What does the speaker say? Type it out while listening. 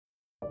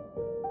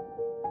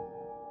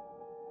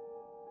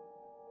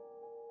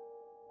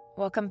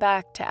Welcome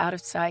back to Out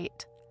of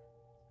Sight.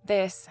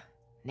 This,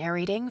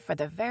 narrating for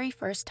the very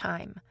first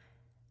time,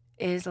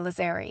 is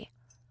Lazari.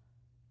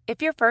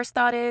 If your first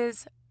thought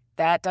is,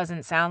 that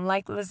doesn't sound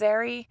like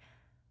Lazari,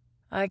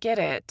 I get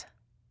it.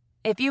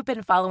 If you've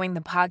been following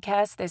the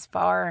podcast this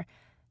far,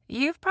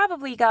 you've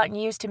probably gotten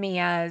used to me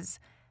as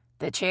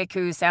the chick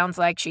who sounds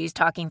like she's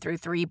talking through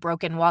 3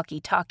 broken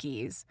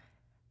walkie-talkies.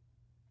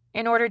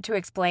 In order to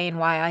explain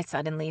why I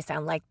suddenly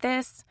sound like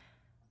this,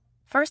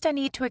 first I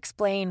need to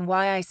explain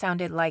why I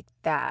sounded like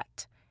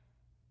that.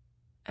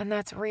 And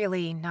that's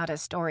really not a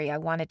story I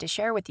wanted to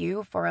share with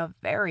you for a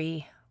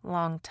very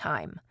long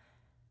time.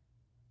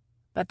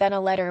 But then a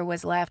letter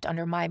was left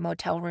under my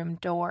motel room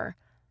door,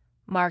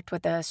 marked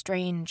with a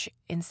strange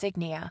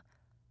insignia,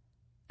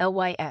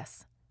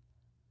 LYS.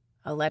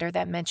 A letter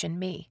that mentioned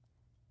me,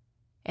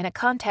 in a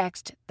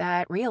context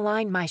that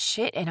realigned my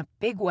shit in a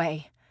big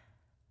way.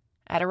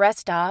 At a rest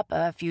stop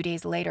a few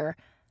days later,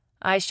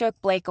 I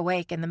shook Blake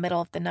awake in the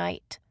middle of the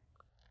night.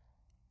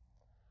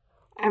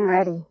 I'm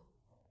ready.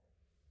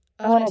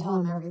 I want to tell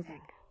him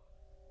everything.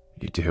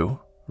 You do?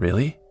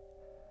 Really?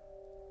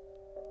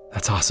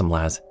 That's awesome,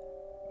 Laz.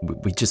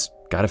 We just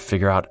gotta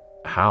figure out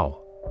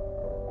how.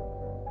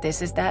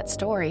 This is that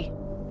story.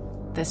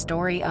 The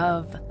story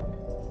of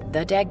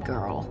the dead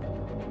girl.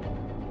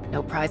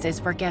 No prizes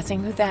for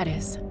guessing who that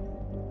is.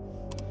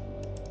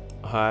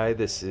 Hi,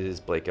 this is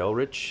Blake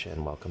Elrich,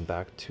 and welcome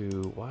back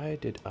to Why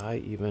Did I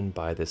Even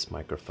Buy This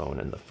Microphone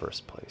in the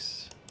First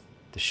Place?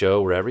 The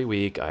show where every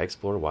week I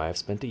explore why I've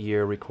spent a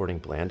year recording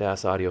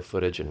bland-ass audio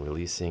footage and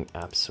releasing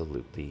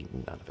absolutely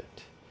none of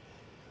it.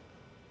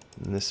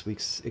 In this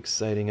week's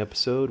exciting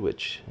episode,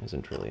 which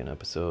isn't really an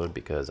episode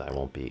because I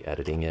won't be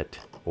editing it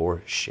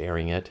or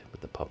sharing it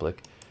with the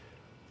public,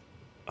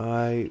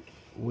 I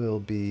will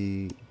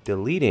be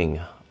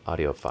deleting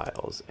audio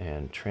files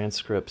and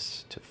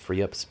transcripts to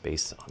free up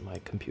space on my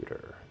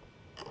computer.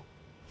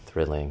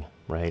 Thrilling,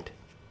 right?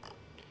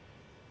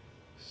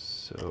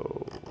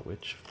 So,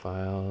 which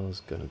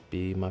file's gonna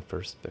be my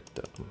first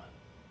victim?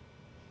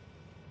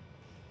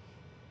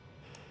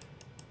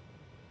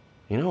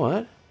 You know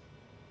what?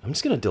 I'm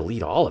just gonna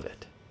delete all of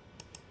it.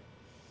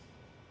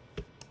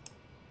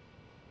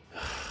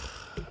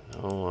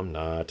 No, I'm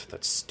not.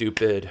 That's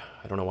stupid.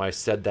 I don't know why I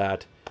said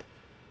that.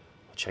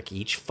 I'll check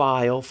each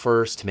file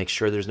first to make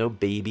sure there's no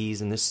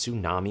babies in this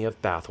tsunami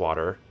of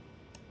bathwater.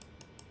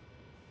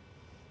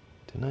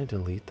 Didn't I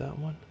delete that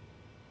one?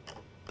 I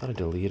thought I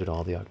deleted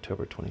all the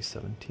October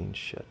 2017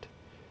 shit.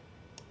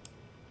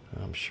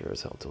 I'm sure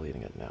as hell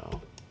deleting it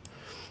now.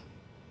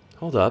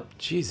 Hold up.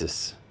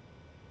 Jesus.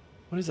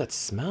 What is that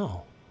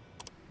smell?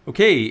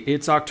 Okay,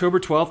 it's October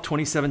 12th,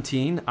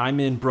 2017. I'm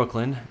in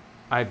Brooklyn.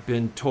 I've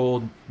been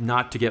told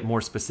not to get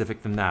more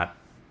specific than that.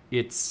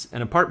 It's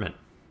an apartment.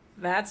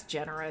 That's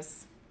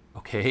generous.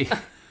 Okay.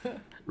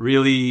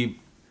 Really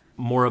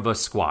more of a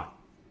squat.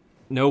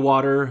 No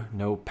water,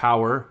 no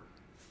power,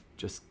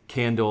 just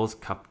candles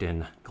cupped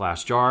in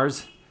glass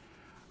jars.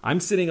 I'm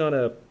sitting on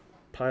a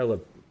pile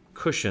of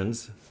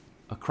cushions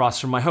across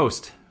from my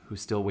host,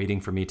 who's still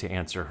waiting for me to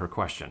answer her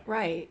question.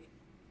 Right.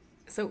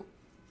 So,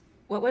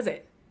 what was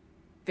it?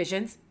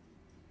 Visions?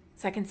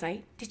 Second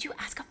sight? Did you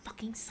ask a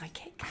fucking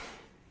psychic?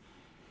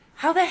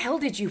 How the hell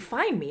did you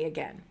find me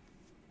again?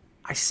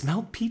 I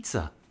smelled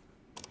pizza.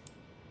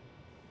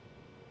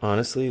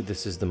 Honestly,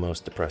 this is the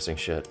most depressing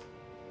shit.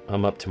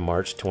 I'm up to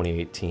March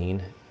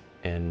 2018,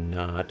 and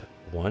not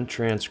one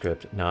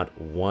transcript, not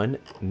 1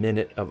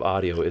 minute of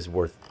audio is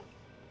worth...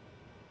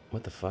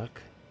 What the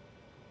fuck?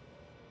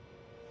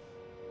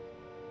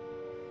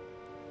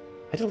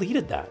 I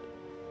deleted that.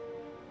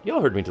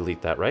 Y'all heard me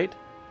delete that, right?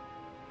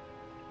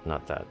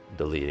 Not that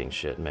deleting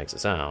shit makes a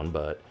sound,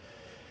 but...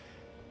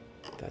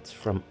 That's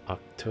from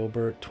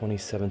October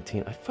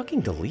 2017. I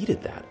fucking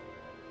deleted that.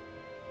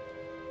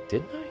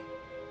 Didn't I?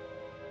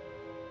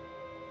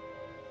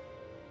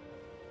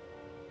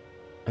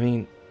 I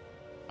mean,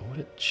 I would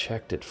have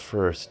checked it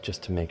first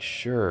just to make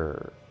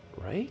sure,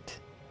 right?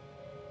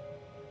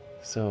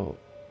 So,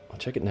 I'll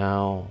check it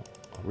now.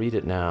 I'll read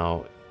it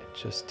now. It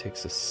just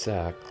takes a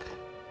sec.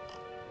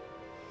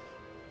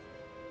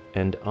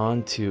 And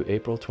on to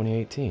April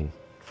 2018.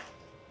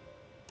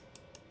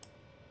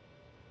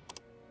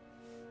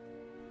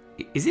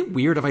 Is it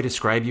weird if I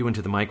describe you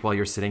into the mic while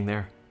you're sitting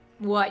there?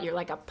 What, you're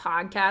like a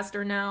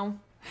podcaster now?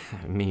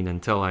 I mean,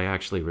 until I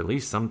actually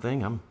release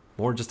something, I'm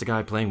more just a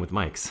guy playing with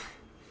mics.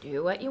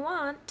 Do what you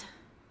want.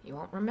 You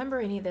won't remember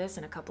any of this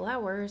in a couple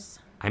hours.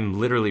 I'm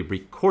literally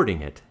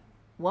recording it.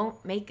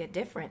 Won't make a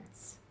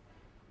difference.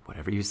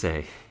 Whatever you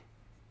say.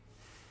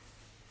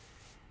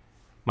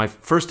 My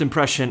first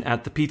impression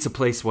at the pizza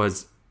place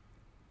was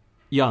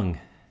young,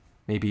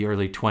 maybe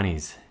early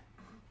 20s.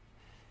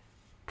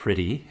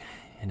 Pretty,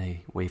 in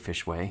a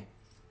waifish way.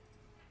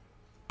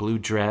 Blue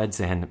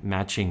dreads and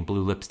matching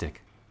blue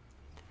lipstick.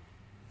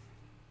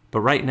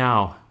 But right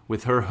now,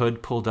 with her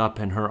hood pulled up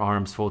and her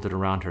arms folded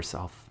around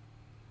herself,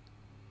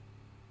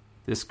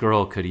 this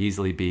girl could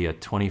easily be a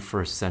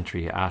 21st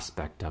century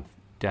aspect of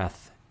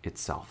death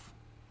itself.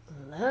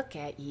 Look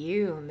at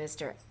you,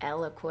 Mr.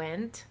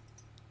 Eloquent.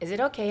 Is it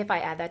okay if I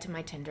add that to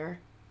my Tinder?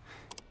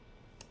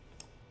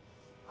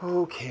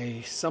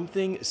 Okay,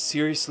 something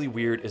seriously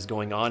weird is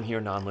going on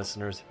here,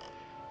 non-listeners.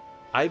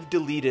 I've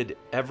deleted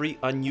every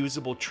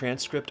unusable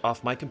transcript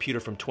off my computer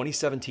from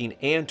 2017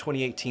 and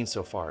 2018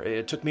 so far.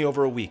 It took me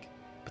over a week,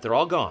 but they're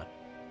all gone.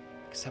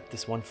 Except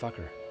this one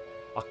fucker.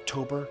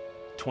 October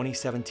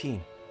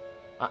 2017.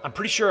 I'm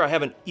pretty sure I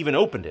haven't even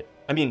opened it.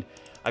 I mean,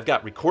 I've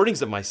got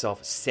recordings of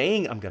myself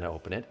saying I'm gonna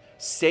open it,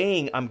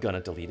 saying I'm gonna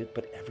delete it,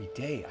 but every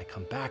day I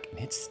come back and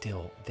it's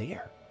still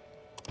there.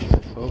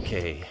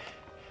 Okay,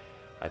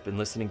 I've been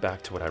listening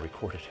back to what I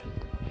recorded,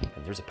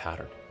 and there's a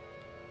pattern.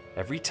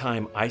 Every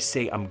time I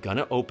say I'm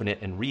gonna open it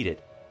and read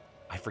it,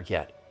 I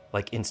forget,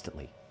 like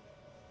instantly.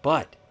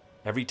 But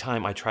every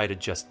time I try to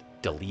just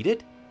delete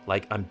it,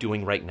 like I'm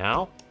doing right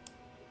now,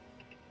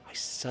 I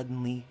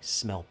suddenly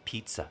smell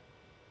pizza.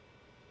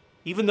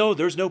 Even though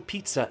there's no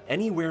pizza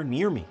anywhere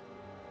near me.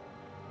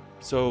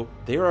 So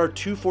there are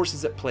two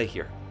forces at play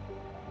here.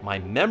 My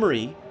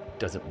memory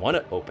doesn't want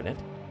to open it,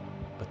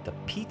 but the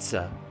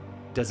pizza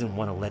doesn't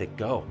want to let it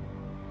go.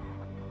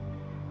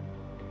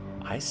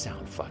 I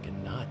sound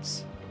fucking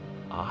nuts.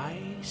 I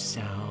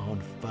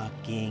sound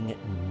fucking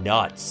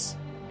nuts.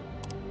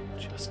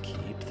 Just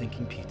keep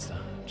thinking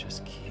pizza.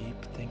 Just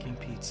keep thinking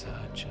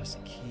pizza.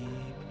 Just keep...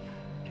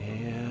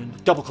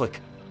 And... double click.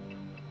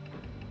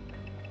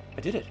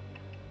 I did it.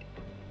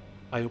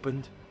 I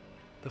opened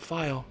the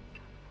file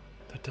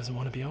that doesn't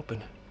want to be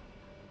open.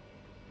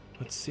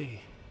 Let's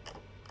see.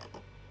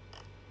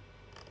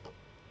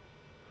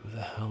 Who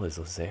the hell is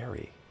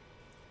Lazari?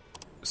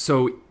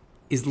 So,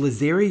 is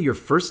Lazari your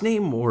first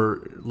name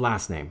or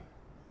last name?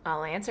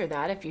 I'll answer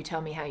that if you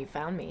tell me how you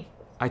found me.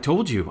 I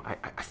told you,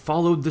 I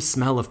followed the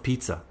smell of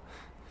pizza.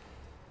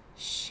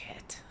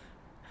 Shit.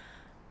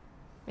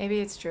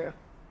 Maybe it's true.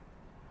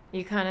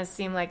 You kind of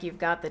seem like you've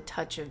got the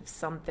touch of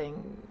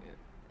something.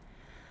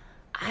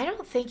 I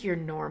don't think you're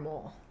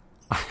normal.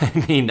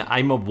 I mean,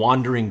 I'm a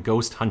wandering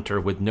ghost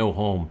hunter with no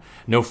home,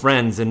 no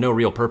friends, and no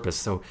real purpose,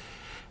 so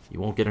you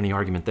won't get any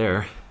argument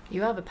there.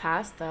 You have a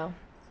past, though.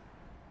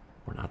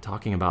 We're not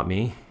talking about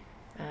me.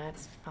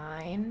 That's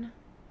fine.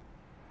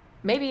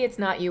 Maybe it's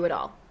not you at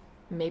all.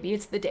 Maybe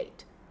it's the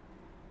date.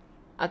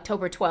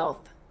 October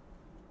 12th.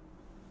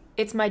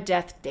 It's my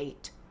death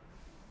date.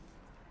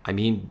 I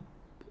mean,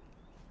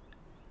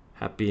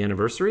 happy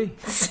anniversary?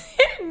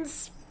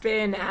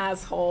 Spin,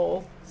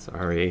 asshole.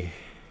 Sorry.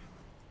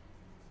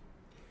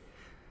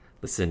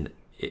 Listen,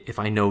 if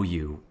I know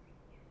you,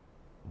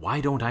 why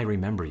don't I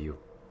remember you?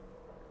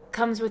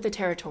 Comes with the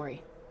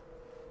territory.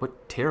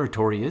 What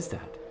territory is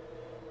that?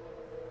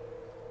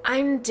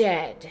 I'm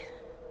dead.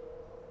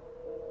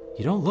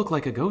 You don't look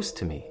like a ghost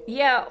to me.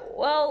 Yeah,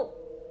 well,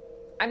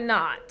 I'm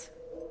not.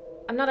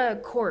 I'm not a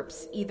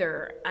corpse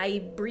either.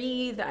 I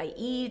breathe, I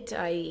eat,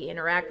 I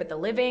interact with the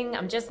living.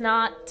 I'm just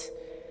not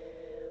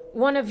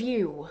one of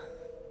you.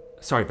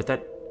 Sorry, but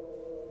that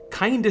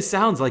kinda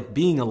sounds like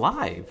being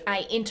alive.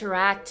 I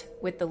interact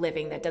with the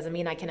living. That doesn't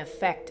mean I can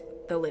affect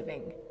the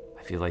living.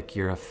 I feel like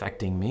you're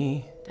affecting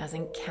me.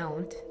 Doesn't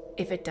count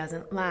if it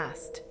doesn't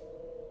last.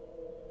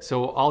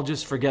 So I'll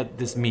just forget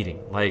this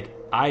meeting. Like,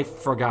 I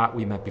forgot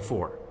we met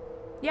before.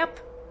 Yep.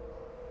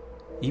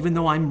 Even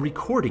though I'm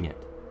recording it.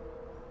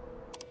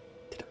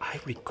 Did I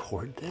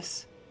record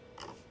this?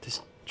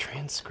 This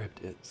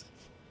transcript is...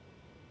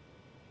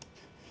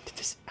 Did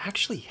this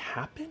actually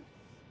happen?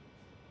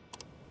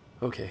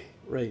 Okay,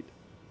 right.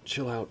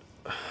 Chill out.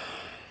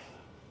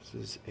 This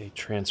is a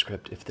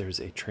transcript. If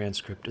there's a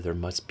transcript, there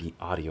must be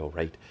audio,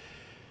 right?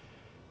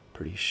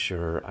 Pretty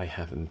sure I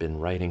haven't been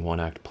writing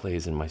one-act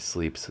plays in my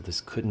sleep, so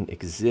this couldn't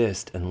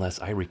exist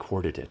unless I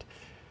recorded it.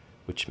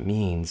 Which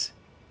means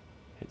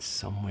it's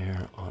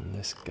somewhere on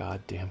this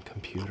goddamn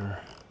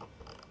computer.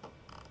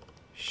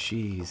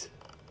 She's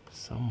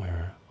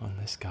somewhere on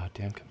this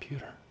goddamn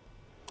computer.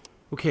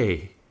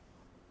 Okay,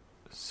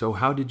 so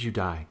how did you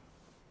die?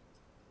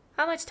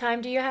 How much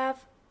time do you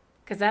have?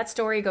 Because that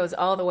story goes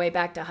all the way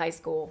back to high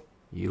school.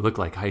 You look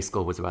like high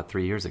school was about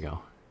 3 years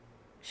ago.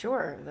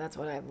 Sure, that's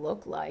what I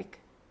look like.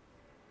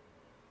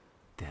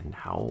 Then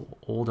how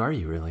old are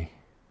you really?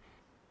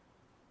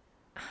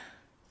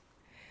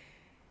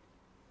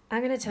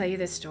 I'm going to tell you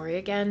this story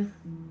again,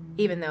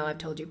 even though I've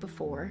told you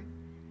before,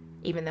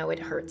 even though it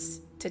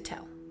hurts to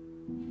tell.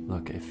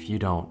 Look, if you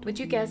don't... Would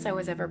you guess I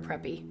was ever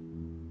preppy?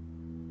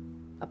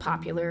 A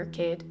popular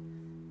kid?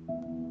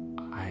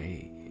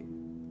 I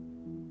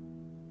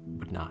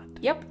would not.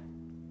 Yep.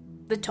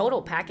 The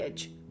total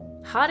package.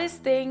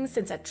 Hottest thing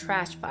since a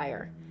trash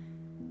fire.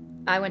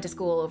 I went to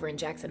school over in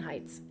Jackson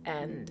Heights,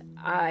 and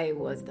I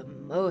was the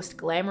most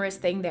glamorous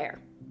thing there.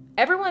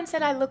 Everyone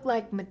said I looked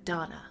like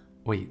Madonna.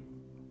 Wait,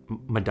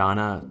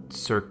 Madonna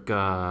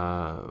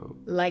circa...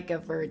 Like a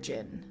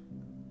virgin.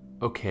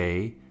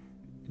 Okay,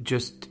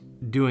 just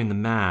doing the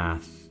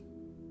math.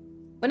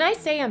 When I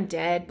say I'm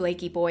dead,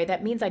 Blakey boy,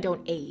 that means I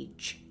don't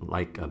age.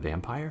 Like a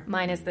vampire?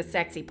 Minus the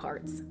sexy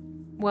parts.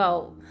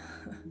 Well,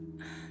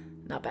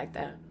 not back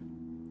then.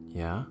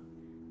 Yeah?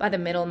 By the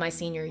middle of my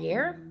senior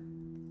year,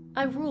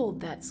 I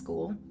ruled that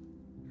school.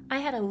 I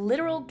had a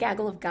literal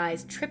gaggle of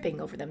guys tripping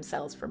over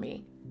themselves for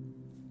me.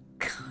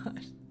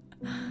 God.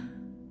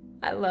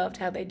 I loved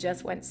how they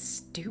just went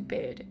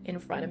stupid in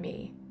front of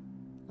me.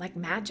 Like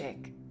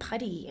magic,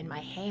 putty in my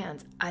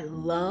hands. I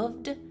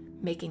loved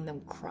making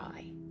them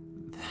cry.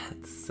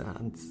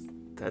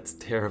 That's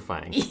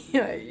terrifying.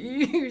 Yeah,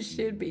 you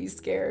should be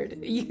scared.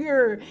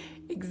 You're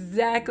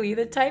exactly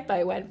the type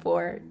I went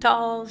for.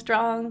 Tall,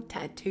 strong,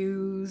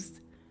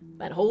 tattoos,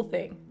 that whole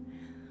thing.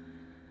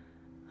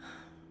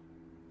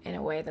 In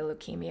a way, the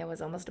leukemia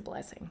was almost a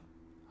blessing.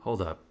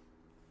 Hold up.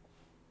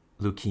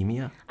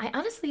 Leukemia? I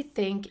honestly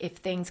think if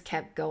things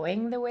kept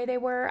going the way they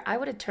were, I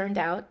would have turned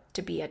out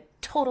to be a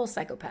total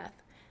psychopath.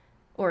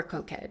 Or a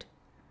cokehead.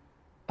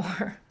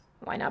 Or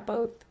why not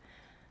both?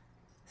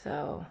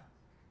 So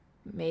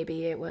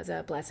maybe it was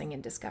a blessing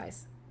in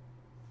disguise.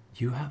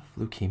 You have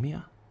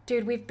leukemia?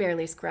 Dude, we've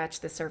barely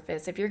scratched the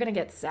surface. If you're gonna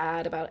get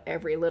sad about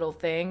every little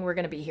thing, we're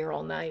gonna be here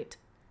all night.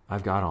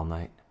 I've got all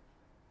night.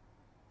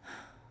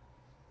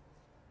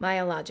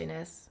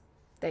 Myelogenous,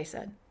 they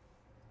said.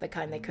 The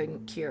kind they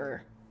couldn't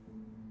cure.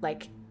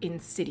 Like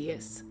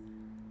insidious.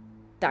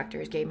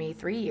 Doctors gave me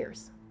 3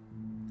 years.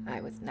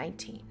 I was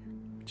 19.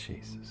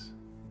 Jesus.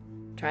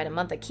 Tried a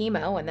month of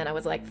chemo, and then I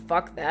was like,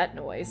 fuck that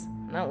noise.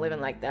 I'm not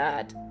living like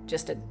that,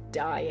 just to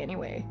die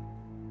anyway.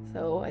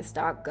 So I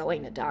stopped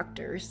going to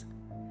doctors.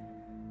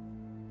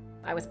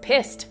 I was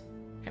pissed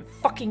and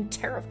fucking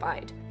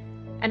terrified.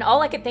 And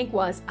all I could think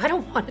was, I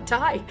don't want to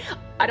die.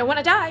 I don't want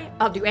to die.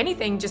 I'll do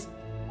anything, just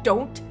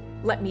don't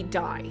let me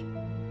die.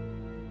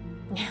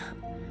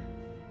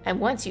 And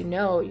once you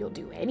know you'll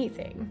do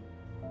anything.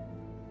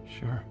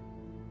 Sure.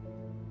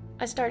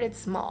 I started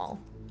small.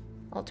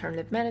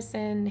 Alternative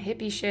medicine,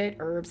 hippie shit,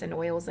 herbs and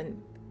oils,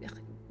 and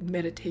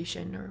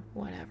meditation or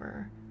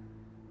whatever.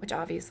 Which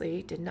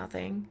obviously did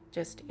nothing.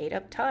 Just ate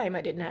up time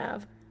I didn't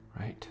have.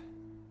 Right.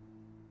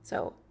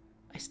 So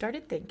I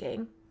started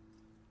thinking,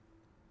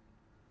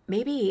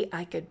 maybe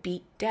I could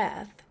beat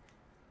death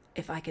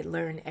if I could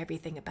learn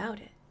everything about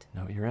it.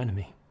 Know your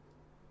enemy.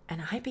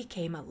 And I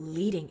became a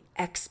leading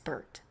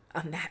expert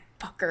on that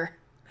fucker.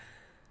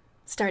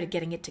 Started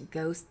getting into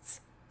ghosts,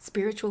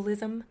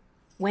 spiritualism,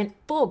 went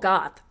full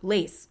goth,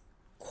 lace,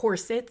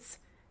 corsets,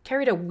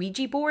 carried a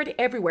Ouija board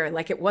everywhere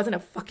like it wasn't a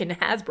fucking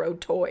Hasbro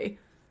toy.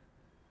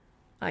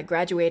 I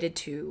graduated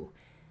to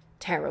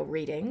tarot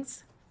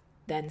readings,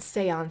 then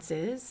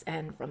seances,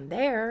 and from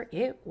there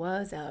it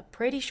was a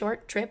pretty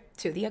short trip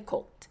to the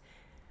occult.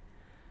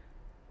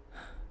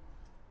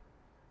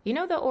 You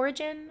know the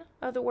origin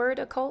of the word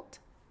occult?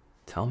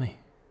 Tell me.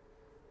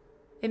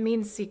 It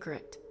means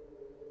secret,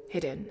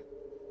 hidden,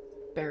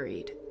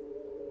 buried.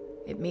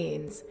 It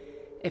means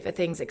if a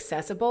thing's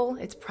accessible,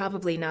 it's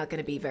probably not going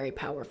to be very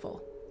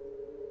powerful.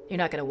 You're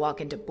not going to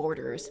walk into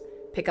Borders,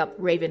 pick up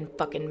Raven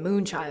fucking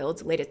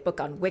Moonchild's latest book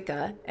on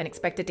Wicca, and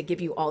expect it to give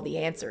you all the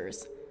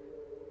answers.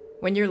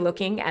 When you're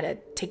looking at a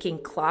ticking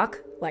clock,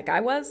 like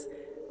I was,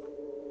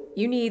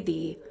 you need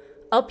the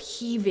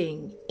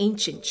upheaving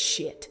ancient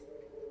shit.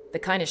 The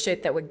kind of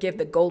shit that would give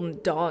the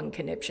Golden Dawn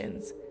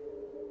conniptions.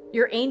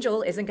 Your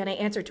angel isn't going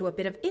to answer to a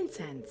bit of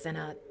incense and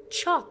a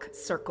chalk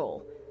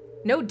circle.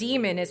 No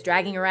demon is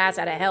dragging her ass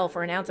out of hell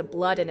for an ounce of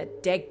blood and a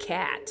dead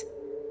cat.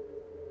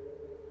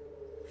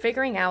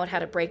 Figuring out how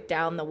to break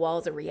down the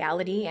walls of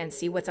reality and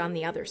see what's on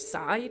the other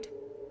side,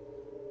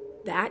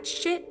 that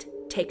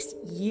shit takes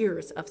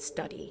years of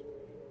study.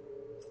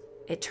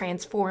 It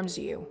transforms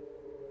you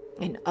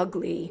in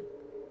ugly,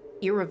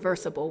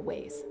 irreversible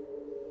ways.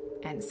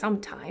 And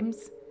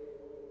sometimes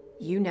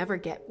you never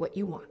get what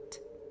you want.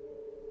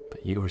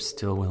 But you were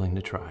still willing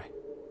to try.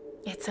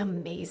 It's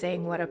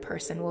amazing what a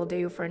person will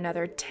do for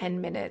another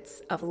 10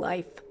 minutes of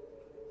life.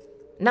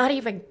 Not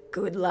even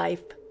good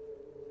life.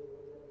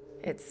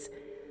 It's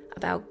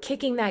about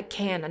kicking that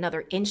can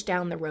another inch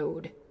down the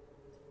road,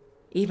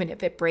 even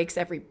if it breaks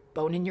every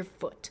bone in your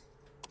foot.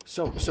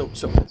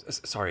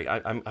 Sorry,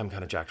 I'm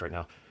kind of jacked right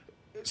now.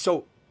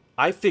 So,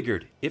 I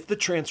figured if the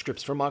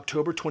transcript's from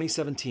October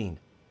 2017,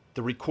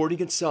 the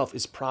recording itself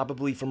is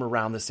probably from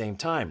around the same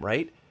time,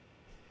 right?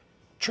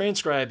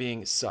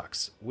 Transcribing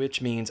sucks, which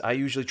means I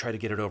usually try to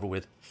get it over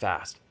with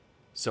fast.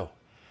 So,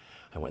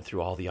 I went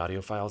through all the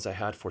audio files I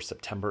had for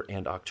September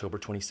and October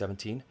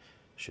 2017.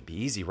 Should be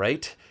easy,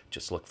 right?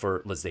 Just look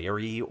for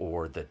Lazari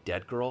or the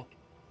Dead Girl.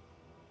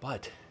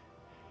 But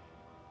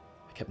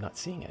I kept not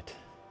seeing it.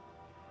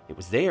 It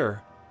was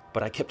there,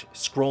 but I kept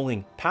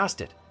scrolling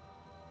past it.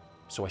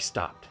 So I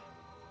stopped.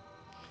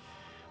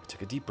 I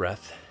took a deep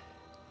breath,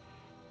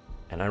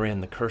 and I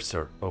ran the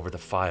cursor over the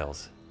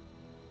files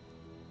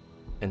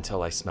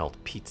until I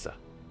smelled pizza.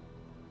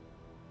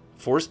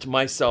 Forced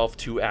myself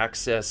to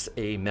access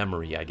a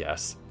memory, I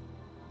guess.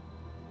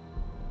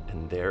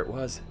 And there it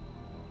was.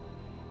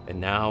 And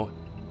now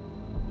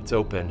it's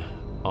open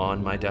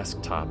on my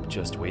desktop,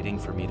 just waiting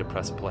for me to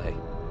press play.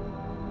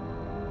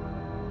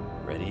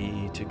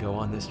 Ready to go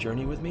on this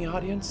journey with me,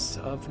 audience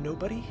of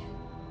nobody?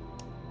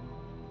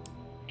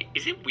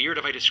 Is it weird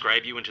if I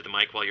describe you into the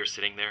mic while you're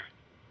sitting there?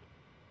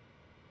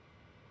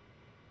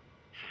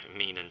 I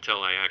mean,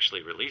 until I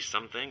actually release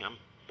something, I'm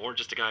more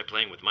just a guy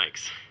playing with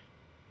mics.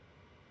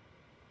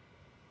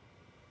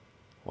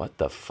 What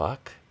the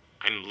fuck?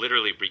 I'm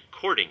literally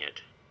recording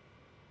it.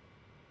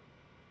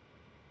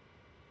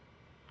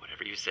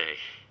 Whatever you say.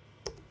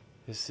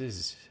 This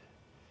is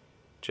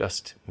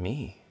just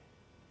me.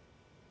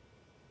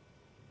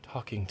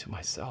 Talking to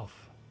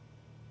myself.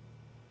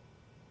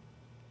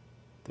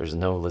 There's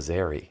no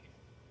Lazari.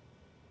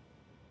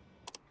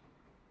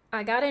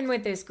 I got in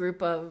with this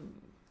group of,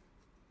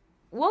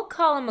 we'll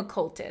call them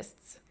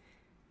occultists.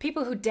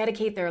 People who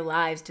dedicate their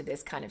lives to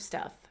this kind of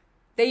stuff.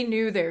 They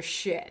knew their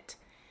shit.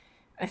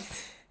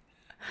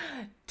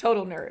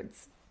 Total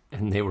nerds.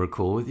 And they were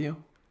cool with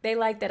you? They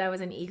liked that I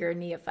was an eager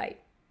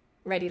neophyte,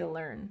 ready to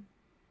learn.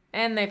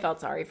 And they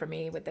felt sorry for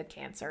me with the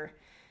cancer.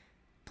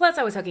 Plus,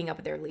 I was hooking up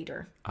with their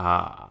leader.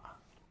 Ah.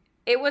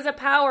 It was a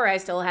power I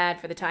still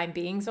had for the time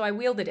being, so I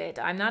wielded it.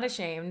 I'm not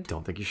ashamed.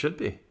 Don't think you should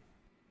be.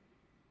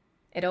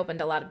 It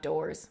opened a lot of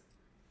doors.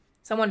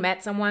 Someone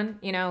met someone,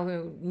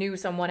 who knew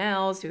someone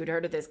else who'd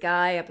heard of this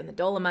guy up in the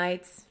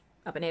Dolomites,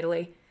 up in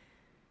Italy.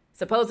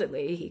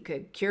 Supposedly, he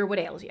could cure what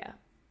ails you.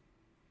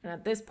 And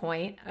at this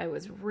point, I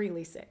was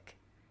really sick.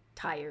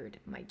 Tired.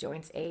 My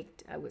joints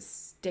ached. I was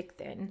stick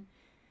thin.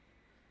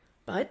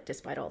 But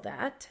despite all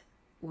that,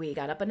 we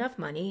got up enough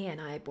money and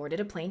I boarded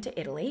a plane to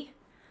Italy,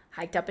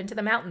 hiked up into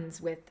the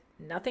mountains with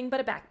nothing but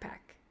a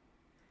backpack.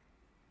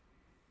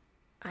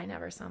 I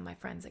never saw my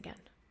friends again.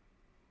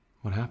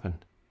 What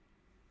happened?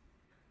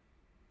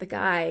 The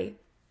guy,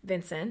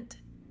 Vincent,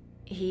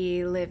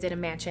 he lived in a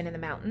mansion in the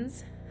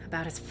mountains,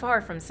 about as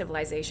far from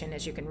civilization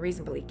as you can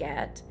reasonably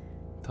get.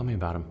 Tell me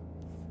about him.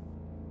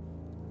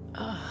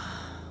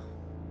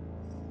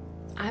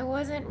 I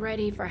wasn't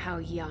ready for how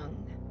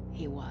young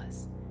he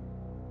was.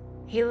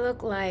 He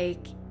looked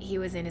like he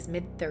was in his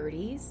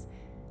mid-30s,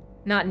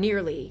 not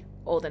nearly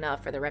old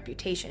enough for the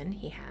reputation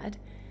he had.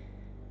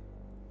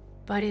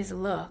 But his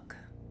look,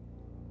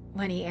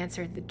 when he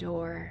answered the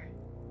door,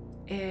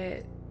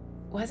 it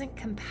wasn't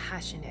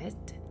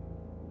compassionate.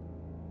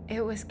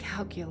 It was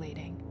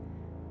calculating.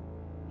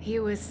 He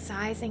was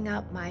sizing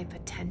up my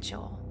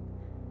potential,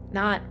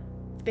 not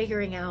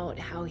figuring out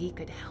how he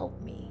could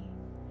help me.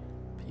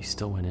 But you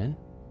still went in?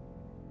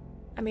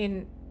 I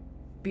mean,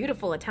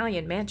 beautiful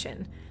Italian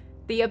mansion.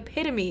 The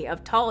epitome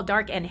of tall,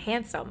 dark, and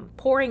handsome,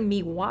 pouring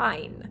me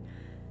wine.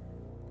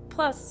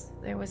 Plus,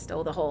 there was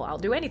still the whole I'll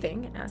do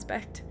anything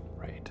aspect.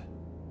 Right.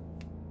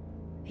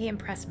 He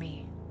impressed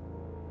me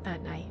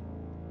that night.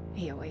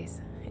 He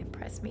always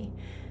impressed me.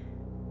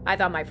 I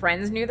thought my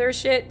friends knew their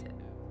shit.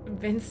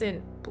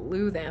 Vincent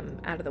blew them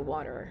out of the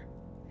water.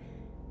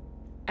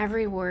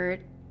 Every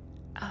word,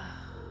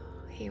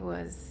 he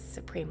was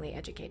supremely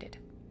educated,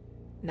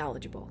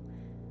 knowledgeable,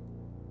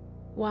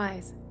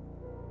 wise.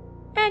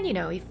 And,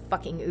 he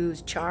fucking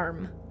oozed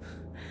charm.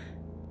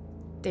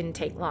 Didn't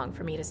take long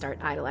for me to start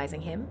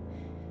idolizing him.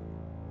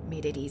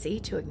 Made it easy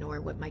to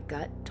ignore what my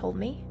gut told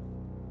me.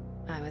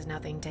 I was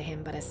nothing to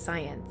him but a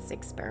science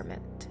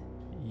experiment.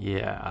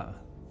 Yeah,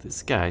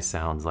 this guy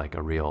sounds like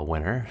a real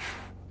winner.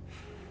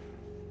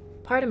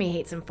 Part of me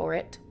hates him for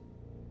it.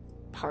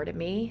 Part of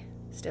me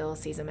still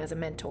sees him as a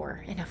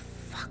mentor in a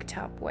fucked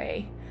up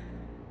way.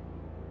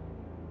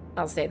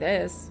 I'll say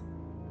this.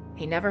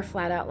 He never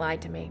flat out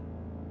lied to me.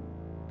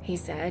 He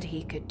said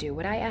he could do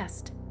what I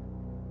asked.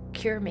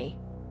 Cure me.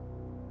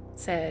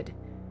 Said,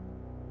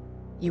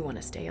 you want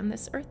to stay on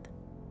this earth?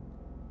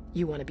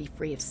 You want to be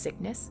free of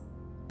sickness,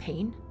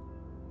 pain,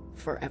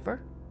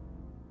 forever?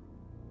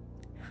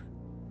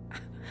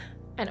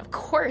 And of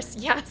course,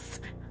 yes.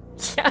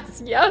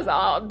 Yes,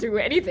 I'll do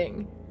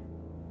anything.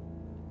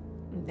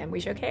 And then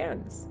we shook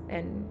hands,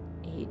 and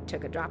he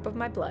took a drop of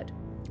my blood.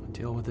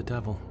 Deal with the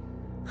devil.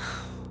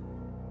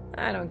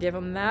 I don't give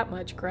him that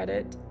much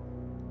credit.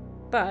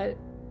 But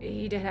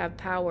he did have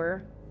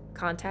power,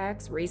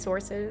 contacts,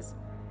 resources.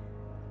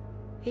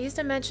 He used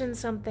to mention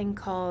something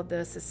called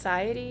the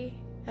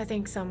Society. I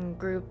think some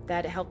group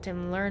that helped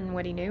him learn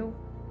what he knew.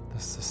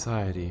 The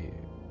Society.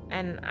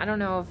 And I don't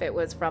know if it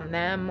was from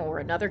them or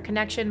another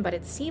connection, but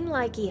it seemed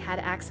like he had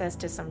access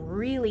to some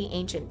really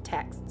ancient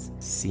texts.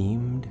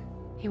 Seemed?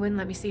 He wouldn't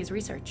let me see his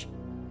research.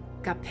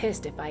 Got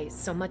pissed if I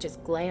so much as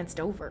glanced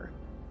over.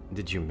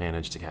 Did you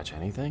manage to catch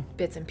anything?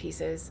 Bits and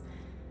pieces.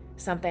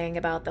 Something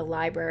about the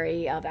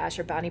library of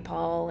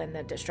Ashurbanipal and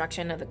the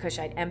destruction of the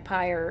Kushite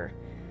Empire,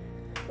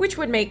 which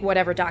would make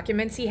whatever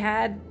documents he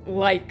had,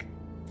 like,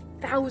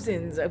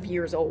 thousands of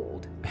years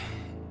old.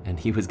 And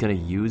he was going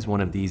to use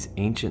one of these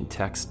ancient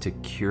texts to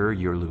cure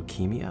your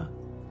leukemia?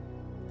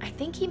 I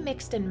think he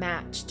mixed and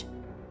matched.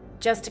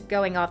 Just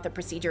going off the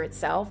procedure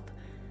itself,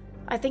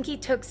 I think he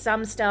took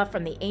some stuff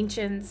from the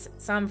ancients,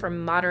 some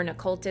from modern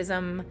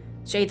occultism,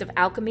 shades of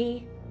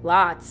alchemy,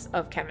 lots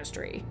of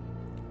chemistry.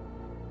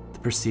 The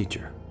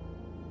procedure.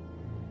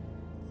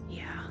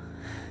 Yeah.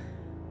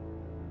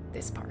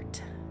 This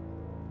part.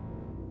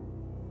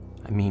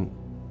 I mean,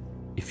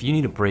 if you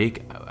need a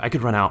break, I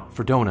could run out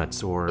for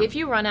donuts or... If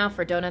you run out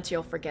for donuts,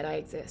 you'll forget I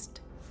exist.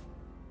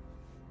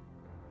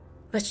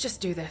 Let's just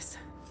do this.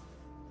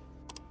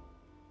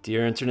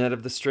 Dear Internet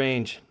of the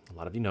Strange, A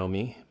lot of you know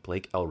me,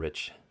 Blake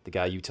Elrich, the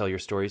guy you tell your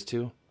stories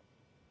to,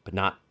 but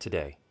not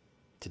today.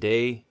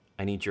 Today,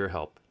 I need your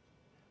help.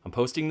 I'm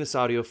posting this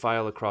audio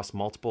file across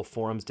multiple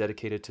forums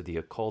dedicated to the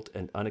occult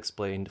and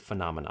unexplained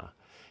phenomena,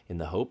 in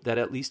the hope that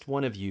at least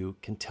one of you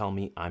can tell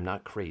me I'm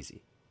not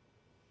crazy.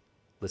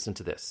 Listen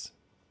to this.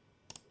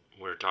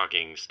 We're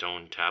talking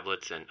stone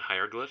tablets and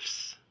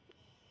hieroglyphs?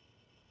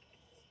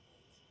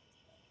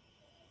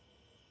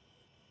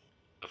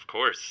 Of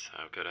course,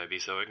 how could I be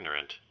so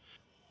ignorant?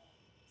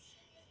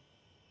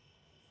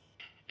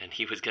 And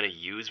he was going to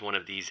use one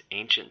of these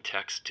ancient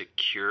texts to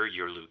cure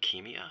your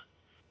leukemia?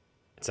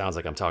 It sounds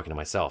like I'm talking to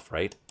myself,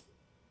 right?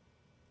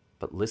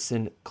 But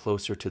listen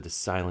closer to the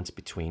silence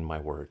between my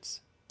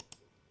words.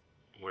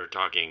 We're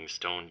talking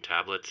stone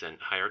tablets and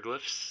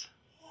hieroglyphs?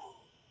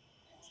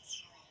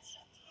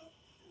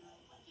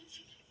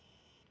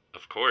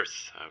 Of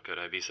course, how could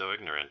I be so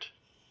ignorant?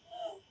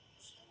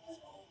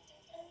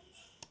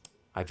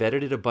 I've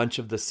edited a bunch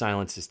of the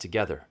silences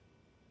together.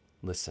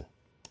 Listen.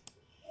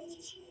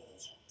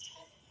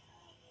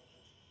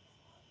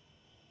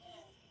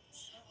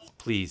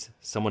 Please,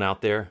 someone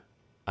out there,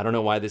 I don't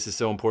know why this is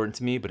so important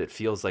to me, but it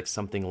feels like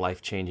something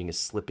life-changing is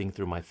slipping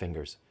through my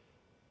fingers.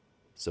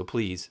 So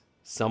please,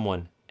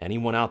 someone,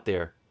 anyone out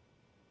there,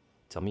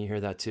 tell me you hear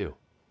that too.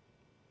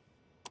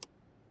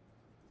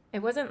 It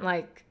wasn't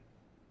like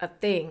a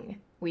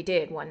thing we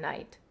did one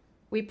night.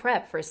 We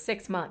prepped for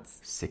 6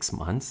 months. 6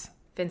 months?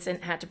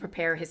 Vincent had to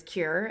prepare his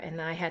cure,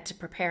 and I had to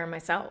prepare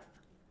myself.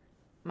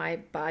 My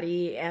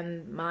body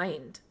and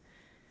mind.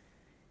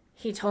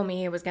 He told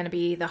me it was going to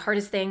be the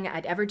hardest thing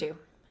I'd ever do.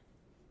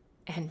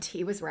 And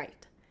he was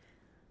right.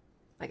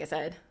 Like I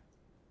said,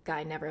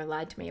 Guy never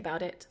lied to me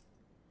about it.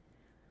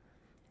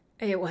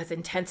 It was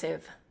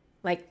intensive,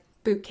 like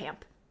boot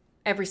camp.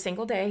 Every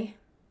single day,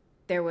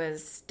 there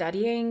was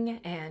studying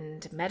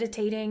and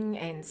meditating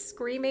and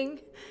screaming,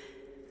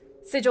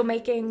 sigil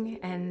making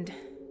and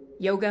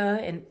yoga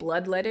and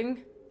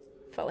bloodletting.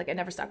 Felt like I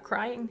never stopped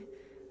crying.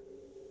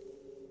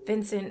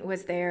 Vincent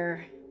was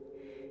there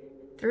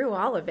through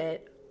all of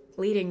it,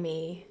 leading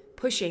me,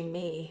 pushing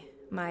me,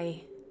 my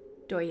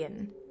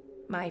doyen,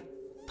 my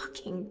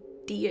fucking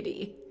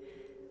deity.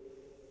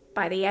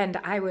 By the end,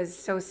 I was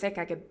so sick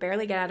I could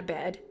barely get out of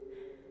bed.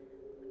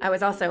 I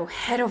was also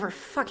head over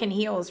fucking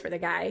heels for the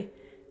guy.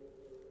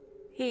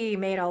 He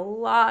made a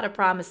lot of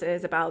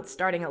promises about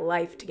starting a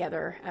life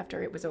together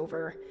after it was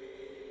over.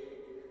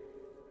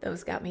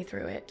 Those got me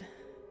through it.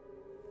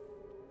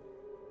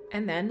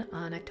 And then,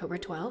 on October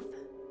 12th,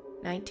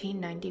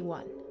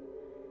 1991,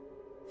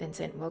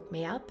 Vincent woke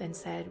me up and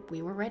said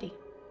we were ready.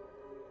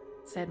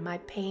 Said my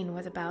pain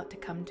was about to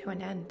come to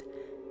an end.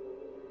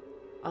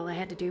 All I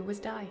had to do was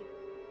die.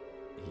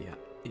 Yeah.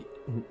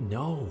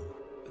 No.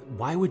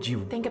 Why would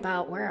you... Think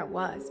about where I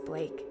was,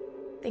 Blake.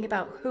 Think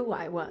about who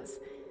I was.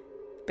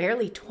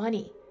 Barely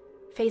 20,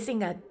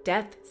 facing a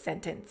death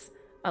sentence,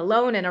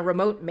 alone in a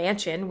remote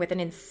mansion with an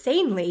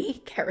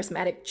insanely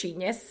charismatic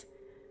genius.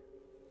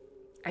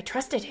 I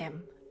trusted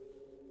him.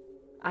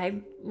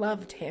 I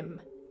loved him.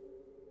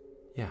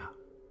 Yeah.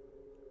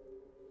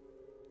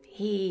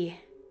 He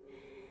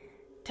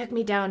took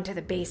me down to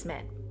the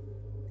basement.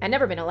 I'd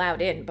never been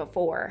allowed in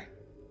before.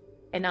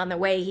 And on the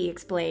way he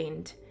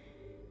explained,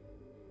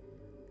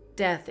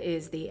 death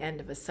is the end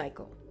of a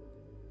cycle.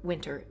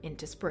 Winter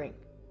into spring.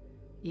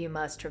 You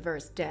must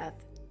traverse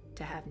death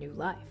to have new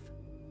life.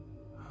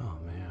 Oh,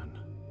 man.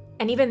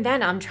 And even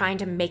then I'm trying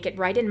to make it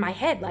right in my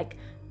head, like,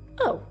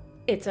 oh,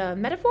 it's a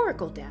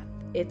metaphorical death.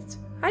 It's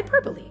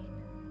hyperbole.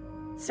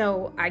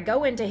 So I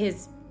go into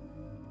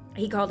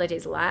he called it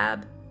his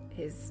lab,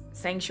 his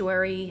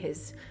sanctuary,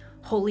 his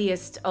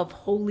holiest of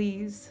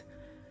holies.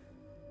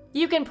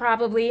 You can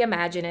probably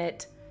imagine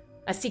it.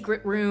 A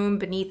secret room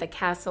beneath a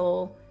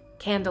castle,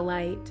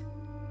 candlelight,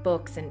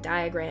 books and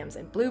diagrams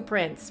and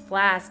blueprints,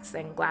 flasks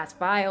and glass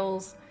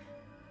vials.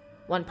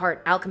 One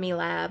part alchemy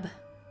lab,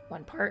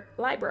 one part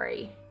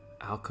library.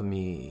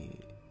 Alchemy...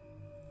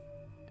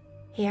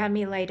 He had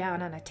me lay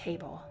down on a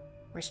table,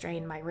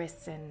 restrain my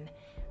wrists and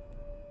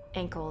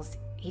ankles.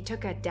 He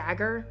took a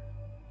dagger,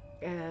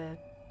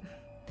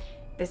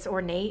 this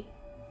ornate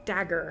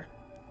dagger,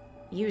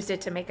 used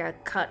it to make a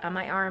cut on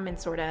my arm and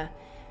sort of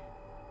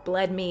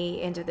bled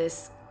me into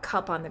this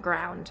cup on the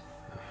ground.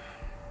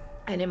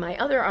 And in my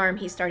other arm,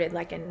 he started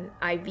like an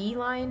IV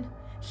line,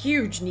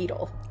 huge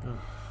needle.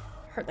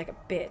 Hurt like a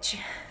bitch.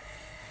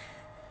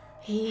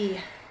 He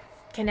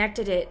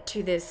connected it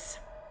to this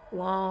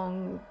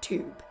long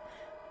tube.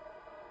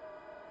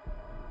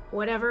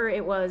 Whatever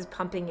it was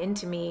pumping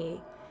into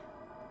me,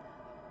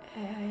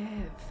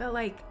 felt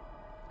like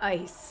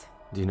ice.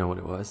 Do you know what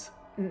it was?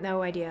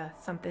 No idea.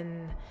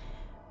 Something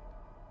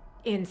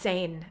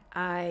insane.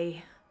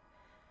 I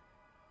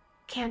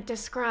can't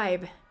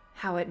describe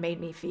how it made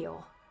me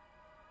feel.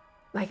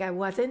 Like I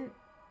wasn't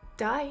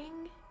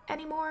dying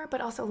anymore,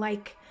 but also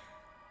like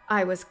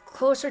I was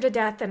closer to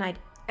death than I'd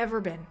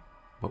ever been.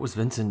 What was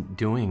Vincent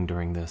doing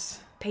during this?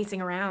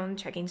 Pacing around,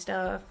 checking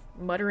stuff,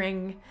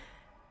 muttering.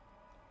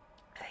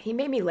 He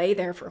made me lay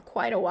there for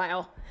quite a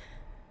while.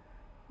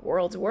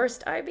 World's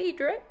worst IV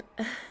drip.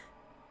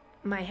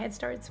 My head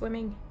started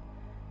swimming.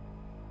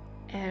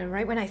 And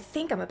right when I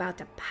think I'm about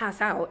to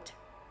pass out,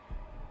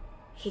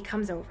 he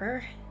comes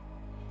over.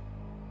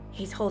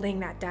 He's holding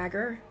that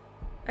dagger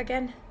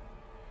again.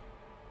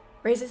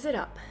 Raises it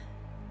up.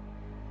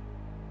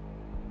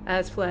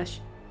 As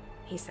flesh,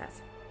 he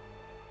says.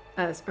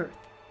 As earth.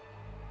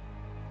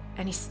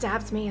 And he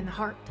stabs me in the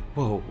heart.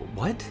 Whoa,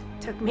 what?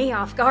 Took me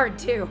off guard,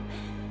 too.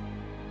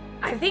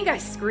 I think I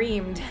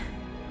screamed,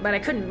 but I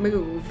couldn't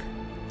move.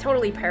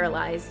 Totally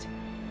paralyzed.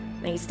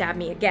 Then he stabbed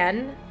me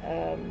again,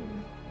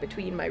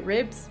 between my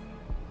ribs,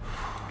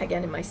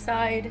 again in my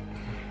side,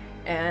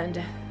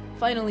 and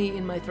finally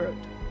in my throat.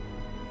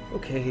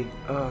 Okay,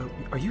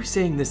 are you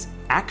saying this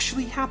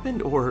actually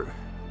happened, or...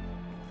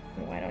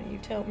 Why don't you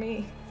tell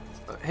me?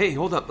 Hey,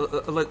 hold up.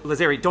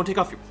 Lazari, don't take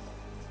off your...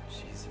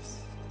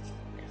 Jesus.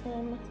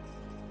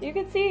 You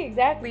can see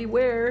exactly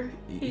where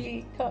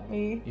he cut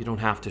me. You don't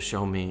have to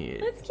show me.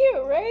 That's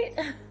cute, right?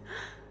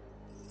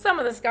 Some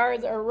of the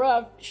scars are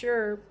rough,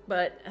 sure,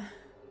 but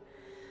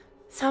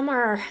some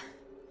are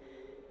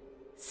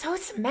so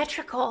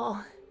symmetrical.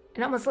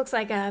 It almost looks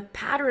like a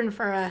pattern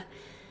for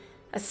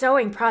a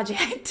sewing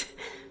project,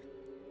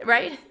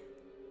 right?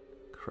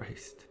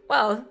 Christ.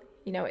 Well,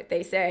 you know what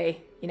they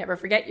say. You never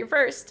forget your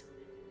first.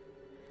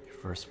 Your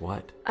first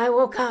what? I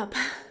woke up.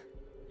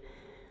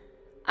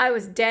 I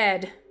was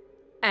dead,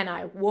 and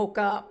I woke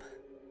up.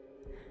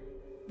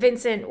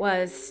 Vincent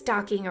was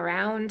stalking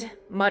around,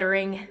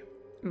 muttering,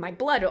 my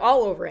blood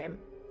all over him,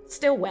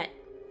 still wet.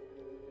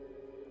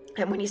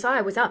 And when he saw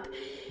I was up,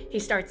 he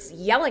starts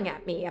yelling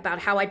at me about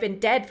how I'd been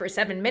dead for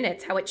 7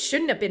 minutes, how it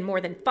shouldn't have been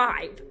more than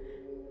 5.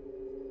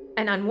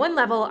 And on one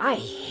level, I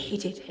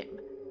hated him.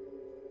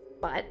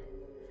 But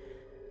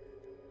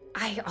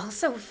I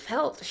also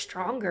felt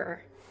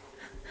stronger.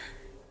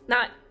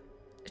 Not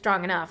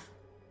strong enough,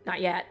 not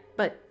yet,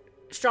 but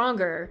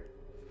stronger.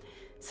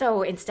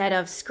 So instead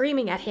of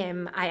screaming at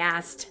him, I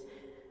asked,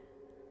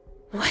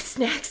 "What's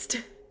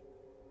next?"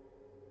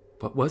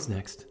 What was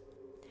next?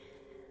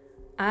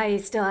 I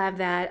still have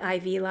that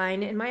IV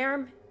line in my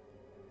arm,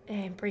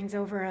 and brings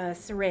over a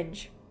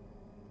syringe.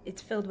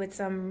 It's filled with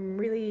some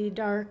really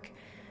dark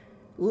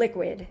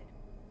liquid,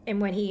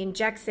 and when he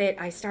injects it,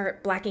 I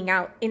start blacking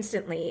out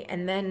instantly,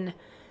 and then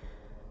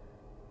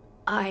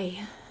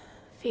I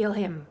feel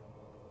him.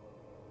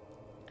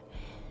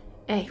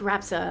 And he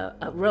wraps a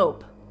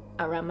rope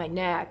around my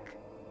neck,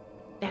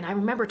 and I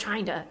remember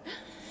trying to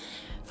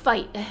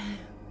fight,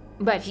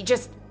 but he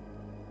just...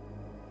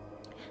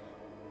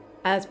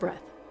 As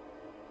breath,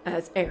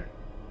 as air,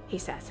 he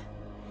says.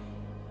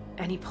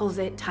 And he pulls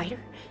it tighter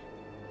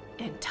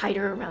and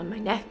tighter around my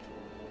neck.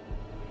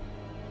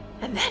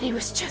 And then he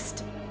was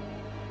just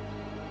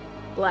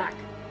black.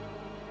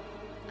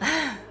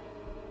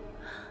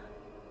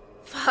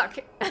 Fuck.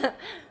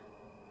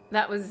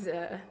 That was,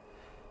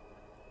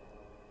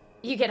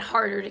 you get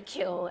harder to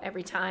kill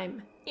every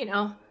time, you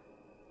know?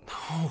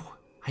 No,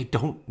 I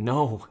don't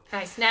know.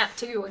 I snapped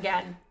to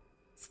again.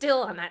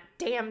 Still on that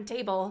damn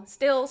table,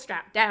 still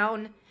strapped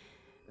down.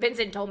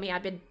 Vincent told me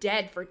I'd been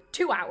dead for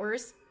 2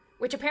 hours,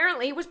 which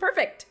apparently was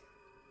perfect.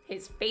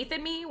 His faith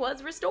in me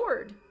was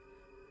restored.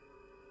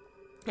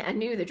 I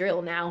knew the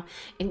drill now.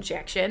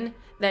 Injection,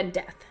 then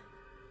death.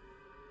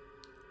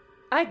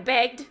 I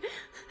begged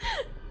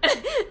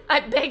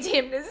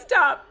him to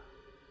stop,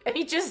 and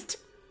he just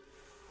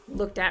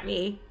looked at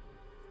me.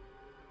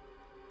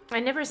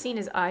 I'd never seen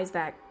his eyes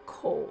that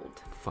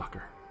cold.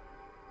 Fucker.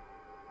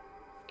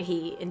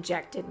 He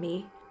injected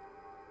me.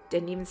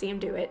 Didn't even see him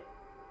do it.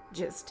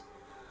 Just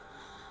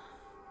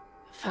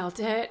felt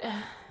it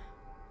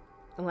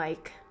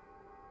like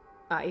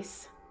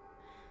ice.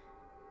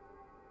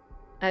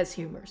 As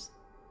humors.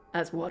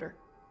 As water,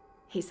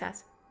 he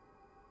says.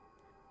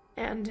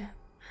 And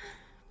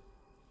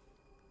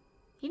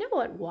you know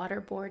what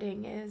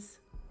waterboarding is?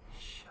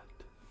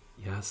 Shit.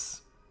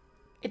 Yes.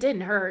 It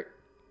didn't hurt.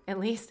 At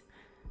least,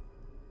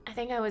 I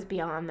think I was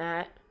beyond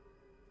that.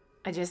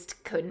 I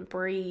just couldn't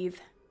breathe.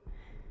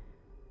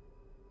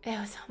 It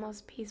was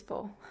almost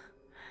peaceful.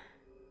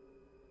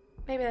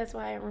 Maybe that's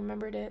why I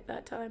remembered it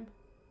that time.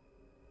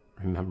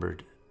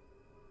 Remembered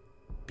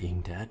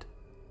being dead?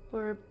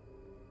 Or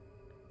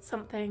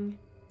something,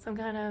 some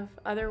kind of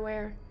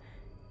otherwhere.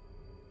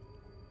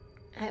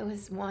 I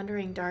was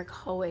wandering dark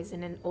hallways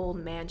in an old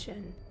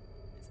mansion.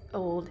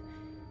 Old,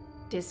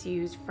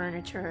 disused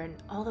furniture and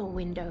all the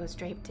windows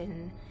draped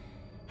in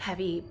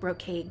heavy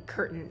brocade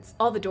curtains.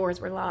 All the doors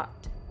were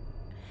locked.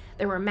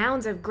 There were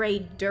mounds of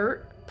gray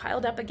dirt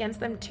piled up against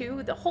them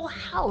too. The whole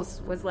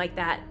house was like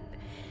that.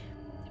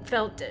 It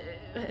felt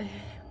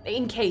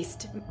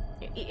encased,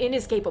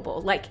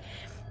 inescapable, like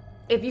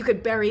if you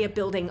could bury a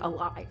building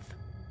alive.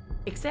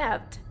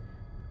 Except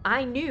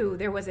I knew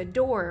there was a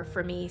door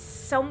for me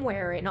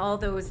somewhere in all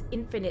those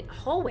infinite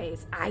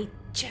hallways. I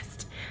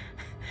just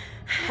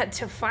had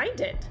to find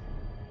it.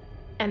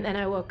 And then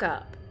I woke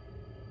up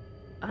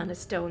on a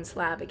stone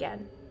slab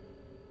again.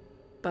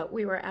 But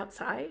we were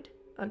outside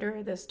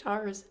under the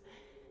stars.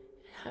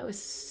 I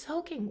was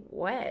soaking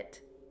wet.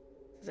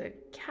 There's a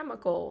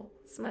chemical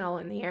smell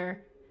in the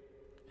air.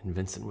 And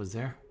Vincent was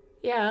there?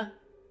 Yeah.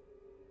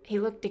 He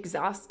looked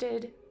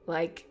exhausted,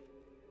 like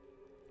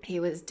he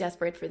was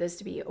desperate for this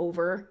to be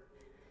over.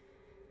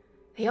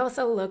 He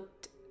also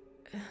looked...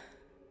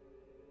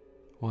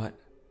 What?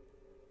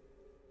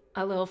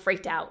 A little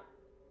freaked out.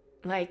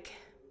 Like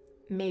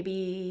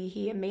maybe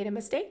he had made a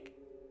mistake.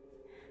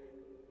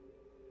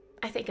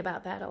 I think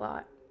about that a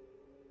lot.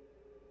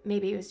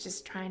 Maybe he was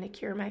just trying to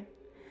cure my...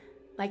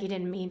 Like he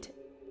didn't mean to.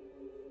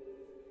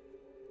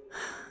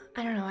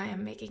 I don't know, I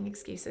am making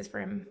excuses for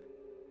him.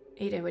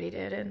 He did what he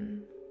did,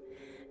 and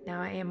now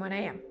I am what I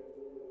am.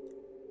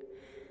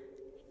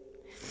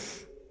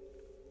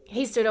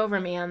 He stood over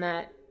me on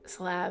that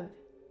slab,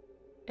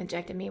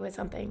 injected me with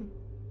something,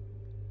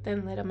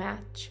 then lit a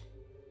match.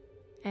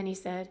 And he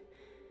said,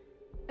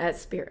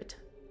 "As spirit,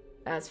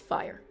 as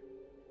fire."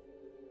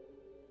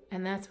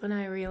 And that's when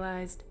I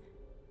realized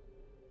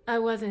I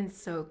wasn't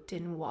soaked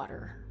in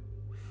water.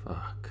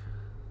 Fuck.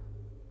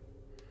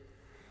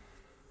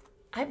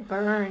 I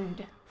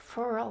burned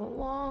for a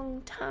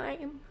long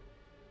time.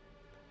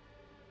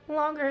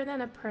 Longer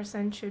than a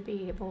person should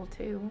be able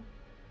to.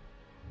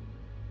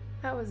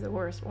 That was the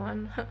worst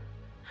one.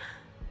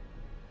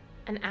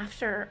 And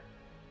after,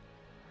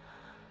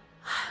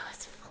 I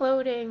was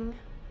floating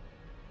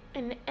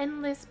in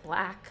endless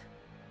black.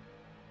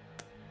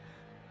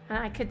 And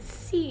I could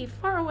see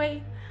far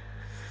away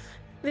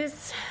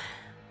this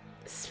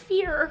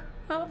sphere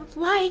of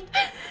light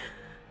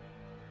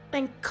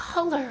and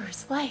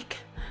colors, like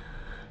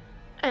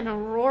an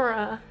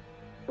aurora,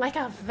 like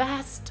a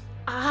vast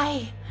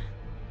eye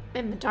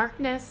in the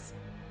darkness.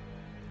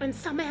 And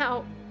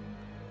somehow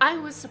I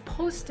was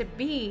supposed to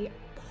be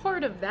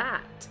part of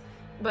that,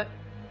 but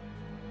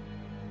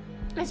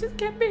I just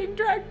kept being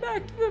dragged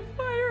back to the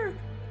fire.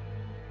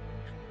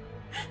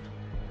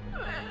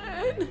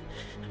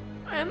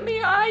 And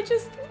the eye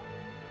just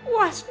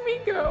watched me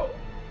go.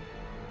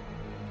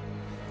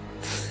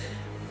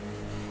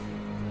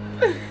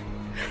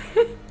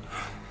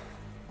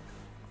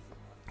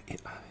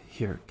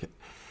 Here, can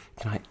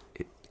I...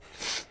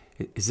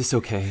 Is this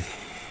okay?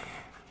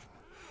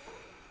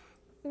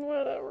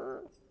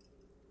 Whatever.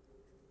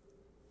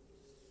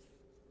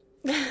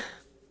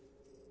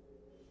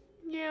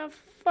 Yeah,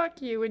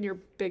 fuck you and your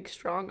big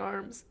strong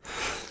arms.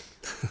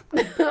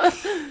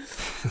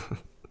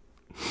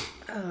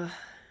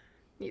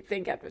 You'd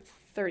think after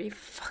 30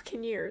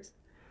 fucking years.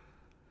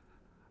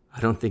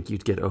 I don't think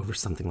you'd get over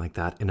something like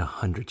that in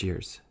 100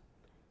 years.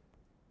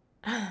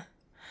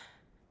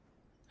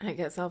 I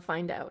guess I'll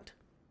find out.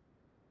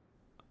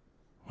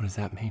 What does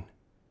that mean?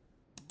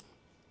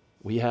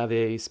 We have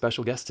a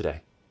special guest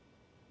today.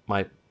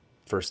 My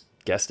first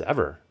guest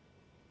ever.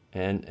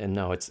 And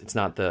no, it's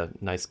not the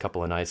nice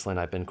couple in Iceland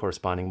I've been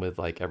corresponding with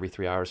like every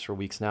 3 hours for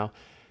weeks now.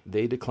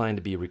 They declined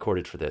to be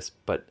recorded for this,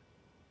 but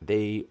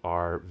they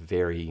are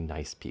very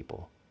nice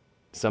people.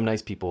 Some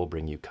nice people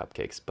bring you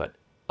cupcakes, but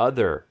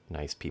other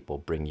nice people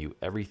bring you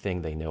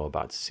everything they know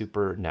about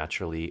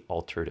supernaturally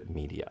altered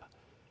media.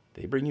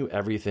 They bring you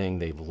everything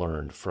they've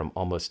learned from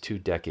almost 2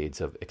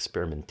 decades of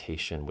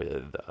experimentation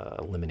with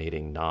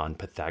eliminating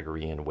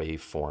non-Pythagorean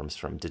waveforms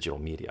from digital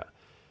media.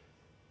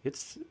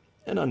 It's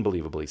an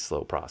unbelievably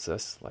slow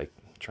process, like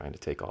trying to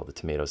take all the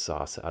tomato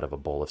sauce out of a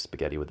bowl of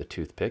spaghetti with a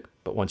toothpick.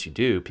 But once you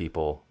do,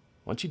 people,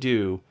 once you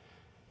do,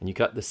 and you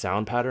cut the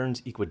sound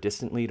patterns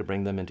equidistantly to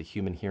bring them into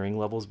human hearing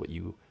levels, what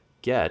you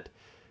get,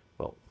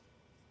 well,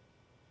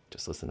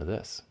 just listen to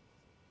this.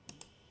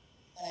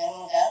 When I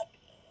woke up,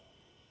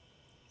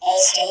 all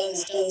stolen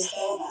stones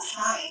fell on my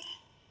side.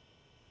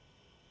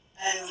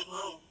 I was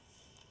alone.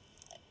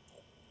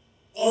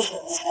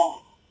 Vincent was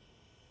gone.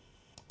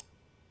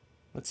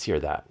 Let's hear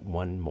that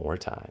one more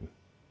time.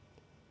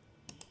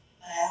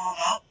 When I woke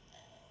up,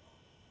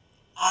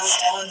 all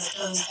stolen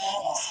stones fell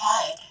on my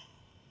side.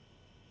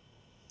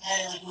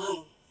 I was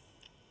alone.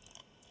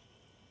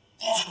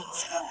 Vincent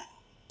was gone.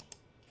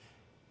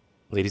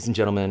 Ladies and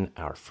gentlemen,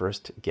 our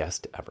first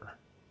guest ever,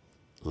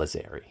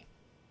 Lazari.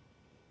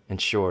 And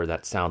sure,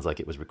 that sounds like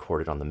it was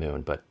recorded on the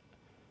moon, but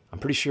I'm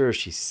pretty sure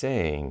she's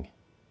saying...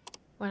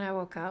 When I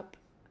woke up,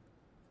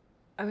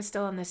 I was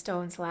still on the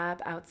stone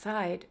slab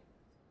outside,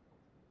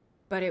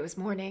 but it was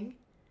morning.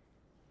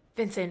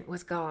 Vincent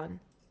was gone.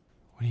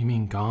 What do you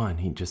mean gone?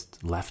 He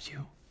just left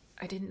you?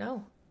 I didn't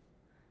know.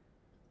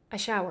 I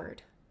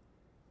showered.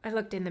 I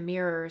looked in the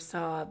mirror,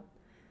 saw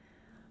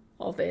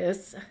all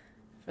this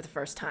for the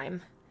first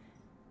time.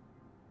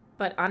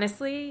 But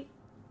honestly,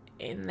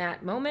 in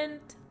that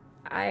moment,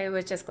 I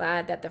was just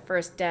glad that the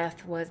first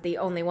death was the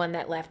only one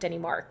that left any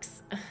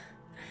marks.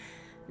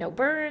 No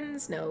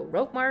burns, no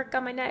rope mark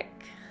on my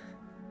neck.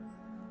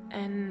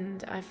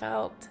 And I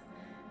felt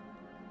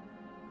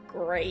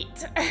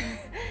great.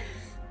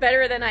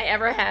 Better than I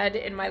ever had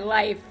in my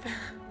life.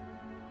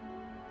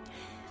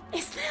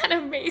 Isn't that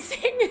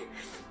amazing?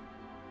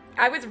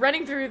 I was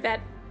running through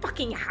that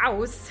fucking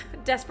house,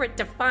 desperate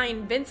to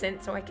find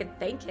Vincent so I could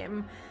thank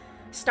him,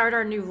 start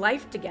our new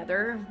life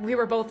together. We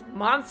were both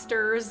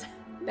monsters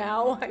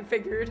now, I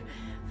figured.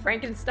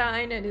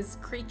 Frankenstein and his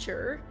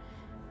creature.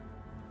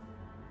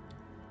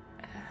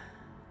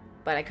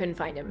 but I couldn't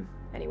find him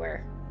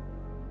anywhere.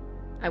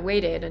 I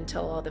waited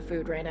until all the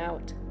food ran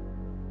out,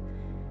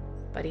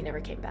 but he never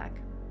came back.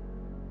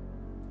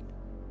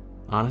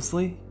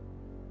 Honestly,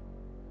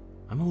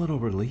 I'm a little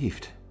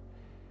relieved.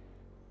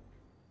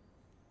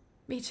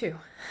 Me too.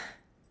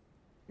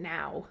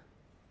 Now.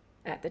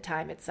 At the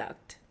time, it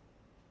sucked.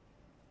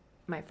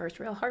 My first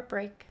real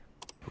heartbreak.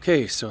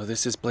 Okay, so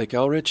this is Blake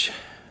Elrich.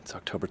 It's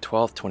October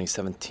 12th,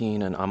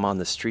 2017, and I'm on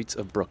the streets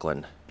of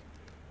Brooklyn,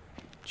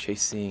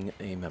 chasing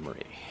a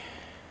memory.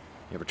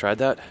 You ever tried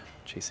that?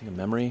 Chasing a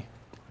memory?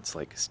 It's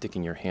like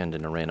sticking your hand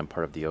in a random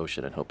part of the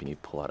ocean and hoping you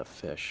pull out a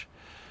fish.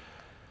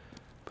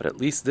 But at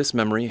least this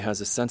memory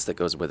has a sense that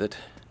goes with it.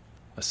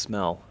 A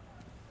smell.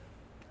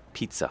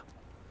 Pizza.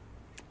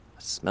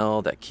 A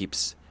smell that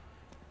keeps,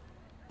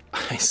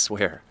 I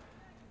swear,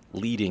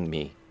 leading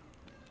me.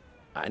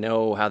 I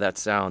know how that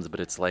sounds, but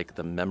it's like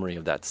the memory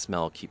of that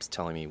smell keeps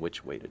telling me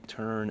which way to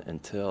turn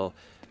until...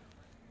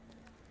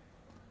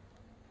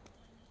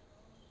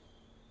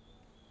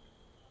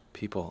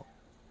 People,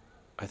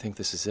 I think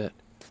this is it.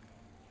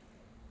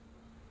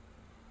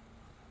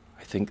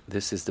 I think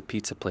this is the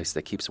pizza place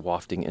that keeps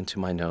wafting into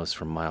my nose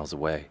from miles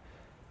away.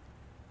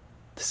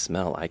 The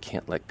smell I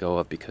can't let go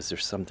of because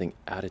there's something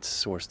at its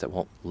source that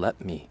won't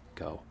let me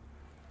go.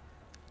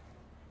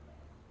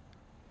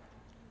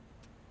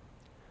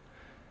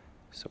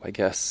 So I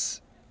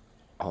guess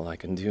all I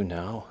can do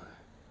now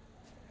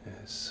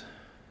is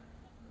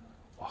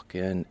walk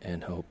in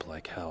and hope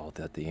like hell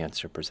that the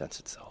answer presents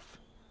itself.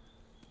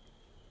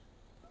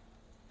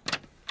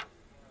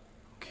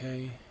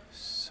 Okay,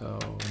 so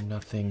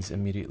nothing's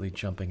immediately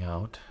jumping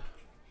out.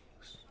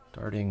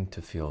 Starting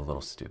to feel a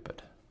little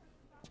stupid.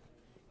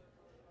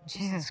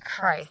 Jesus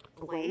Christ,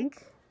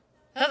 Blake?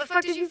 How the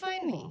fuck did you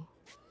find me?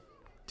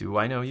 Do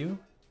I know you?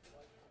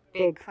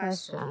 Big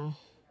question.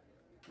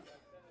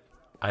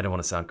 I don't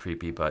want to sound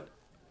creepy, but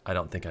I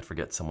don't think I'd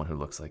forget someone who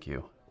looks like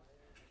you.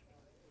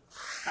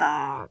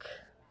 Fuck.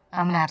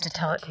 I'm gonna have to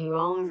tell it to you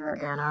all over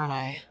again, aren't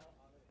I?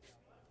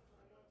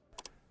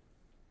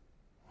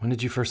 When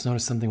did you first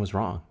notice something was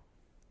wrong?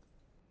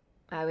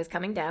 I was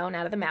coming down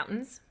out of the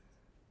mountains.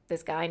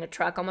 This guy in a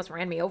truck almost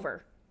ran me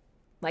over.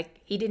 Like,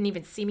 he didn't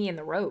even see me in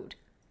the road.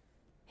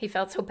 He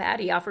felt so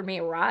bad he offered me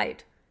a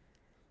ride.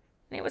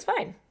 And it was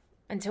fine,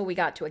 until we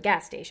got to a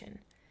gas station.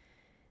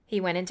 He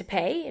went in to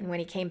pay, and when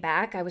he came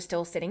back, I was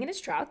still sitting in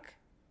his truck.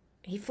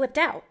 He flipped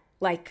out,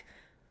 like,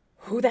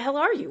 "Who the hell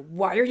are you?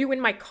 Why are you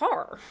in my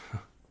car?"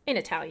 In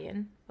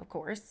Italian, of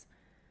course.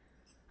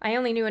 I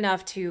only knew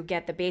enough to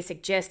get the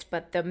basic gist,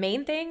 but the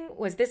main thing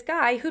was this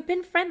guy who'd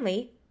been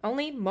friendly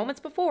only moments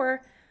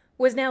before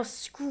was now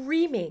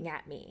screaming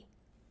at me.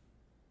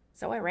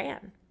 So I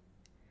ran.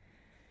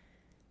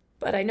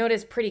 But I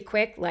noticed pretty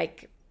quick,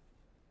 like,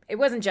 it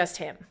wasn't just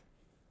him.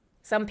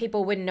 Some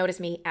people wouldn't notice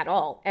me at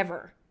all,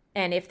 ever.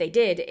 And if they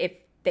did, if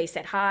they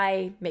said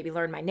hi, maybe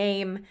learned my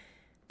name,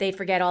 they'd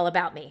forget all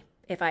about me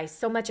if I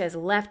so much as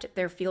left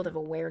their field of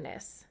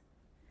awareness.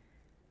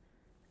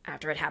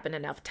 After it happened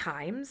enough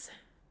times,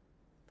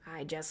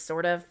 I just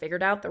sort of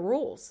figured out the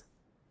rules.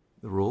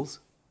 The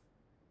rules?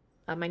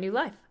 Of my new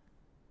life.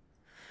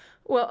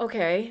 Well,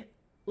 okay,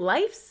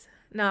 life's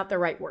not the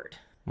right word.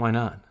 Why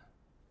not?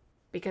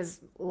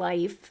 Because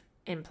life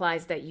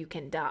implies that you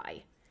can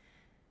die.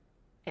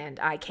 And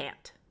I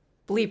can't.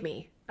 Believe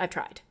me, I've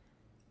tried.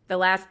 The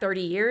last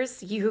 30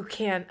 years, you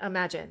can't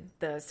imagine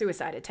the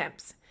suicide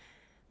attempts.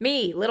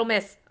 Me, little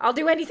miss, I'll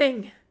do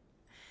anything.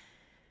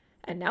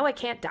 And now I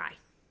can't die.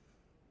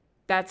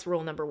 That's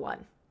rule number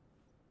 1.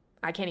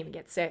 I can't even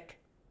get sick.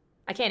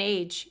 I can't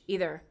age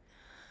either.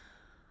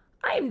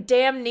 I'm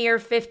damn near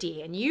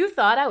 50, and you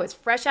thought I was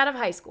fresh out of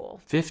high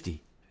school.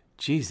 50?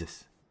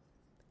 Jesus.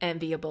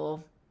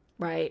 Enviable,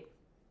 right?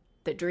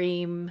 The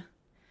dream.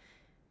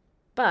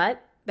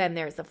 But then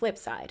there's the flip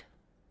side.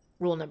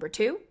 Rule number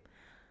 2,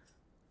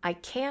 I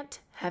can't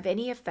have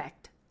any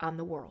effect on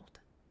the world.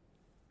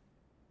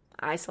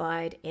 I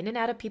slide in and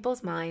out of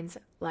people's minds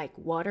like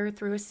water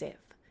through a sieve.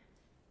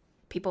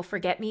 People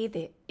forget me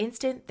the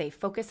instant they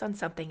focus on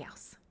something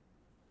else.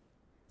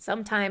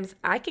 Sometimes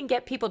I can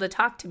get people to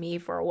talk to me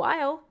for a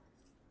while,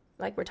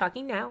 like we're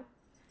talking now.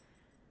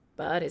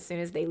 But as soon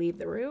as they leave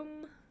the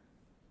room,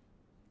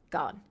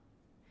 gone.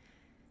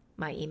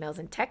 My emails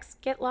and texts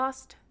get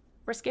lost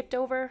or skipped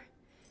over.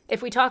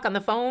 If we talk on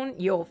the phone,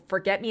 you'll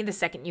forget me the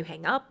second you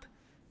hang up.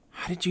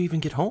 How did you even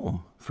get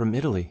home from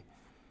Italy?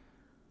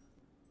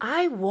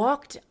 I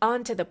walked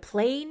onto the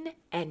plane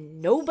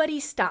and nobody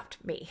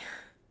stopped me.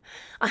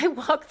 I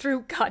walked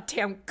through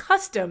goddamn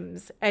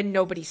customs and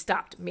nobody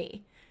stopped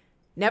me.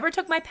 Never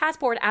took my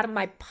passport out of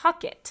my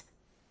pocket.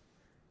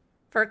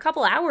 For a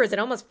couple hours, it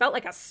almost felt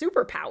like a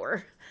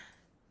superpower.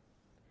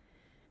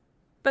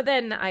 But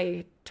then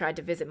I tried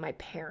to visit my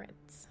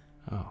parents.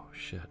 Oh,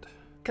 shit.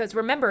 Because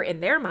remember, in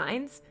their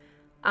minds,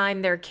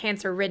 I'm their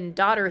cancer-ridden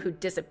daughter who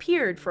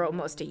disappeared for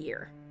almost a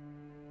year.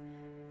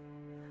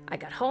 I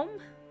got home.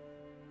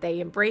 They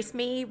embraced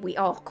me. We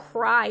all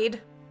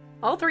cried.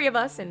 All 3 of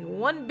us in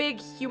one big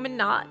human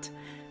knot.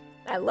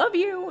 I love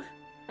you.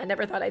 I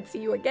never thought I'd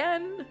see you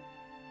again.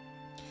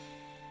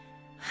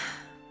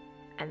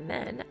 And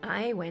then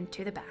I went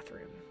to the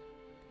bathroom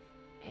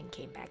and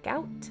came back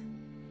out,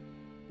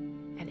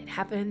 and it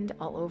happened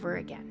all over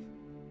again.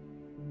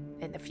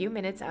 In the few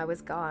minutes I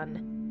was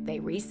gone,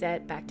 they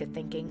reset back to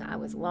thinking I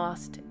was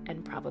lost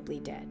and probably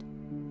dead.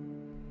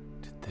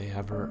 Did they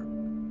ever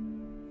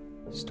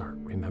start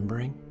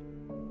remembering?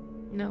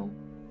 No.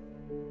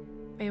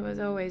 It was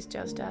always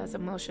just as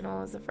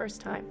emotional as the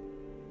first time.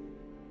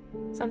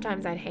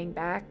 Sometimes I'd hang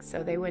back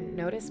so they wouldn't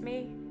notice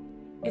me.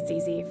 It's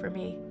easy for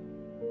me.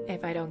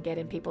 If I don't get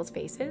in people's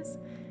faces,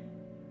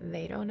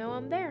 they don't know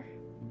I'm there.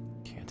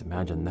 Can't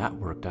imagine that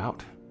worked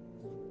out.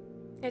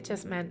 It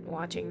just meant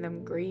watching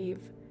them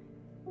grieve.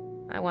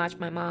 I watched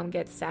my mom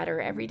get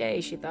sadder every day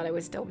she thought I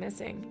was still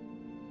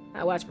missing.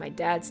 I watched my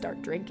dad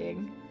start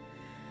drinking.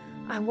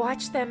 I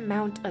watched them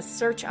mount a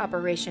search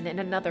operation in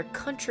another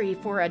country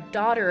for a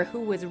daughter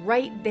who was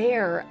right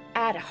there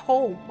at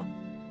home.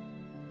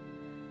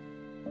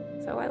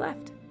 So I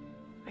left.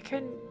 I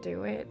couldn't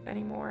do it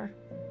anymore.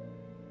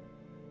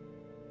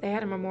 They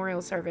had a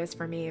memorial service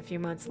for me a few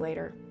months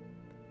later.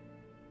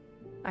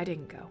 I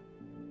didn't go.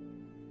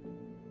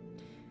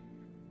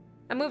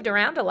 I moved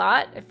around a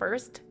lot at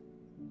first.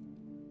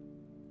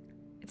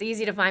 It's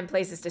easy to find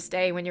places to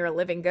stay when you're a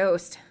living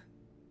ghost,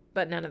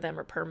 but none of them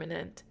are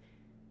permanent.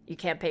 You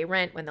can't pay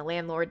rent when the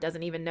landlord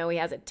doesn't even know he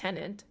has a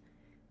tenant.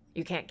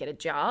 You can't get a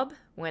job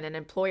when an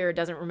employer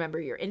doesn't remember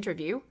your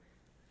interview.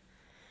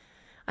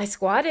 I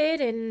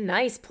squatted in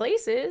nice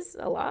places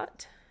a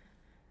lot,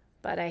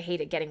 but I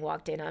hated getting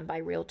walked in on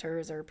by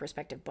realtors or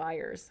prospective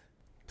buyers.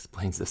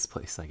 Explains this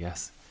place, I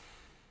guess.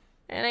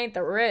 It ain't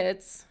the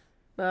Ritz,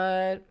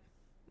 but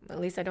at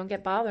least I don't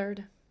get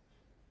bothered.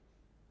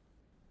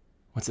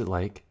 What's it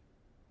like,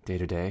 day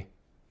to day?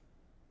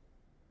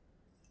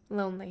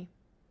 Lonely.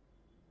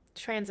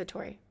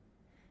 Transitory.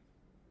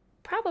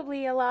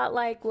 Probably a lot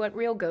like what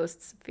real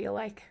ghosts feel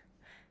like.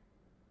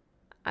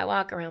 I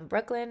walk around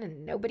Brooklyn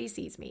and nobody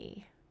sees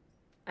me.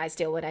 I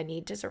steal what I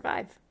need to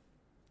survive.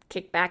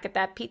 Kick back at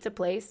that pizza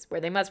place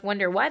where they must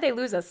wonder why they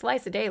lose a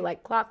slice a day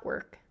like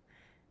clockwork.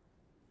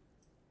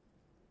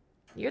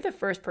 You're the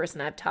first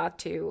person I've talked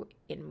to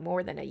in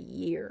more than a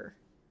year.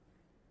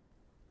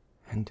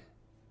 And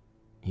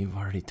you've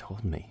already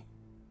told me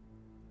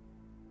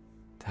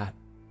that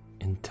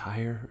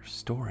entire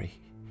story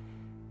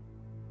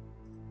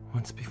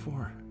once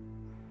before.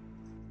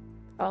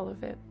 All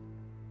of it.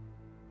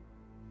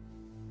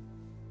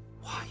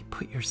 Why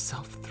put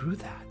yourself through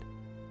that?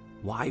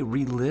 Why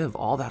relive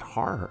all that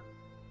horror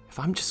if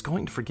I'm just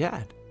going to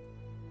forget?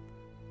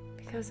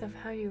 Because of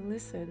how you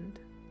listened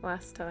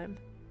last time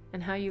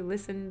and how you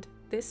listened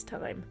this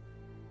time.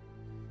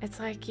 It's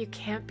like you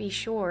can't be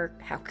sure.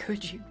 How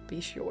could you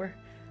be sure?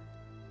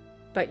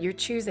 But you're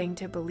choosing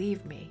to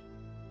believe me.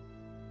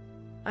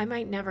 I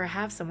might never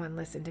have someone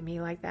listen to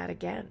me like that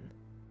again.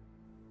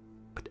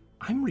 But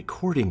I'm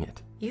recording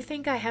it. You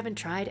think I haven't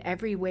tried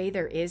every way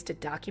there is to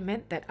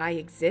document that I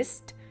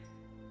exist?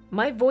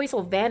 My voice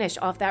will vanish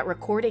off that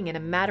recording in a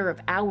matter of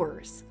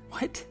hours.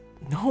 What?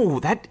 No,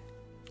 it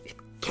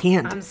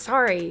can't. I'm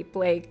sorry,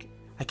 Blake.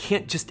 I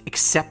can't just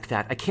accept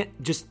that. I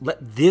can't just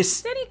let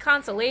this... Any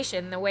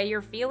consolation, the way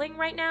you're feeling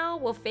right now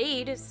will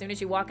fade as soon as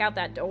you walk out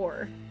that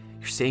door.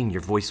 You're saying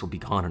your voice will be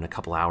gone in a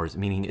couple hours,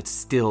 meaning it's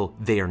still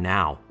there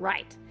now.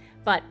 Right.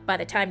 But by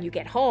the time you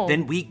get home...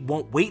 Then we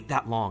won't wait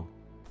that long.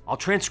 I'll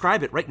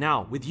transcribe it right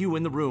now, with you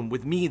in the room,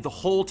 with me the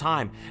whole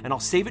time, and I'll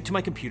save it to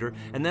my computer,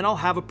 and then I'll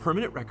have a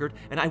permanent record,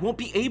 and I won't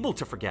be able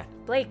to forget.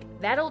 Blake,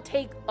 that'll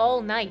take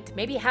all night,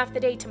 maybe half the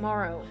day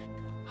tomorrow.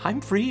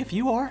 I'm free if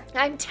you are.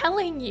 I'm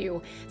telling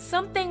you,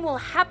 something will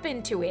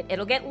happen to it.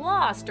 It'll get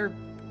lost or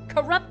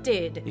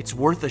corrupted. It's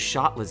worth a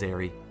shot,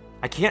 Lazari.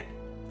 I can't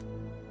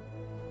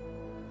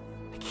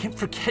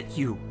forget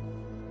you.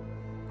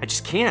 I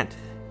just can't.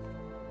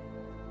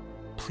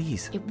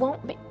 Please. It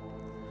won't make...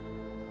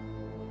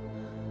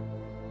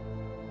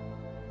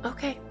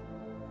 Okay.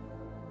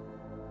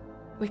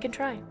 We can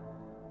try.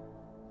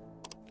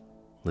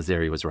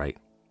 Lazari was right.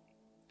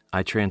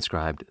 I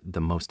transcribed the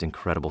most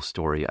incredible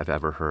story I've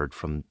ever heard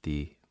from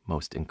the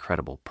most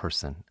incredible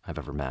person I've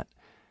ever met.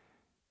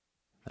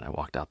 Then I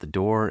walked out the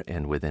door,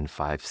 and within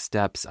 5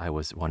 steps, I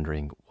was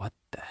wondering what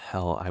the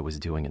hell I was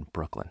doing in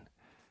Brooklyn.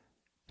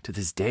 To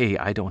this day,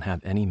 I don't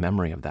have any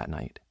memory of that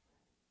night.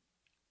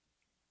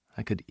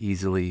 I could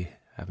easily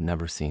have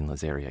never seen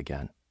Lazari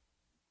again.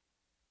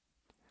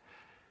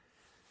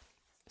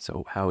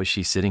 So how is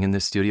she sitting in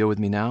this studio with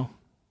me now,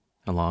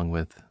 along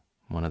with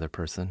one other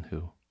person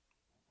who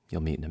you'll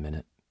meet in a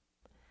minute?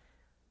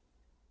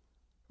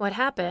 What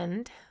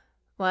happened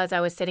was I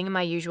was sitting in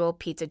my usual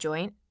pizza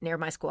joint near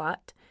my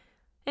squat,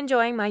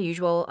 enjoying my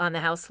usual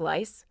on-the-house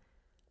slice,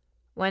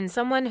 when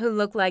someone who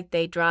looked like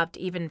they dropped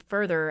even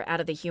further out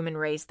of the human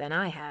race than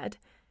I had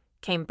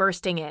came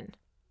bursting in.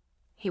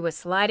 He was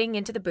sliding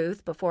into the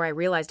booth before I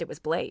realized it was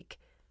Blake.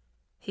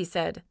 He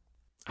said,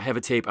 "I have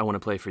a tape I want to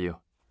play for you."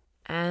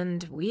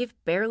 And we've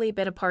barely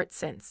been apart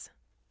since.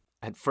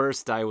 At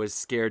first, I was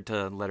scared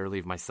to let her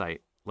leave my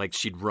sight, like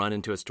she'd run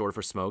into a store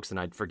for smokes and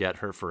I'd forget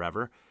her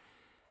forever.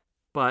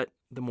 But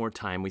the more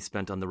time we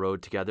spent on the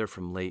road together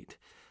from late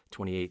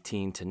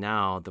 2018 to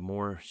now, the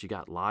more she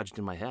got lodged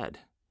in my head.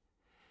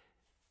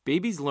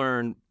 Babies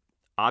learn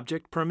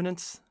object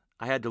permanence.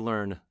 I had to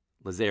learn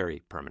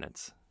Lazeri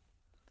permanence.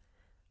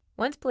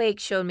 Once Blake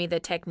showed me the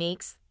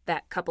techniques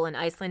that couple in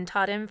Iceland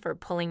taught him for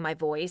pulling my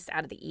voice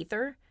out of the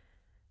ether,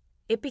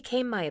 it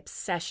became my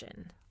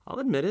obsession. I'll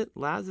admit it,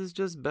 Laz is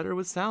just better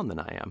with sound than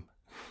I am.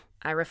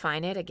 I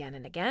refine it again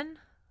and again,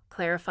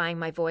 clarifying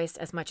my voice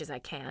as much as I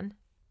can,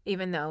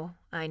 even though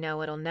I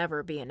know it'll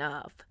never be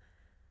enough.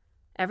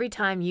 Every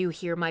time you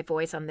hear my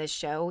voice on this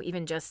show,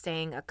 even just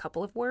saying a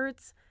couple of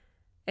words,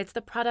 it's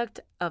the product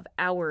of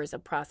hours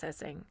of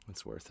processing.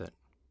 It's worth it.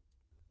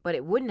 But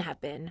it wouldn't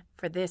have been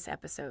for this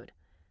episode,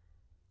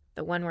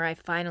 the one where I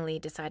finally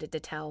decided to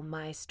tell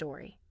my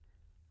story.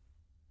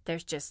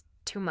 There's just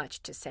too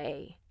much to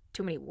say,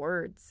 too many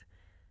words.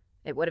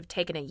 It would have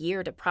taken a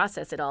year to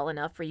process it all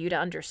enough for you to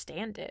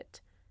understand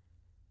it.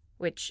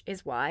 Which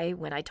is why,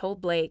 when I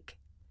told Blake,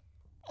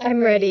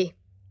 I'm ready.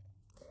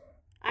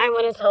 I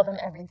want to tell them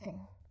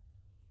everything.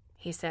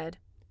 He said,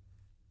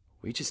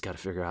 We just got to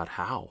figure out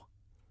how.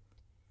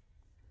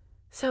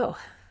 So,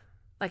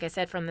 like I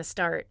said from the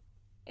start,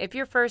 if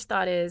your first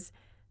thought is,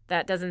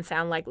 that doesn't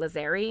sound like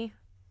Lazeri,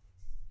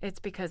 it's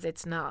because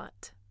it's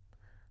not.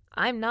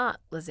 I'm not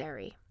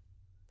Lazeri.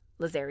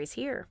 Lazeri's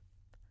here.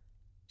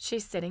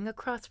 She's sitting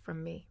across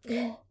from me.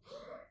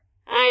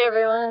 Hi,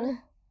 everyone.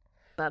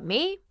 But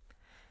me?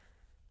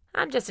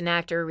 I'm just an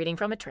actor reading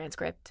from a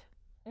transcript.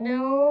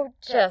 No,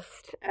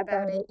 just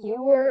about it.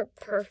 You were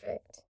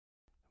perfect.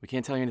 We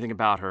can't tell you anything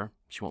about her.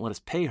 She won't let us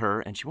pay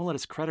her, and she won't let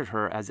us credit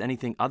her as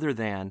anything other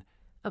than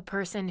a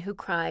person who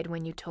cried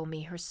when you told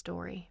me her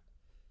story.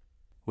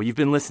 What you've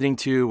been listening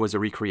to was a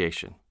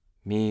recreation.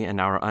 Me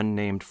and our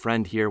unnamed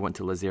friend here went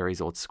to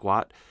Lazeri's old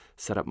squat,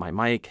 set up my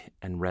mic,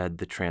 and read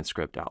the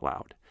transcript out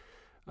loud.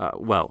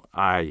 Well,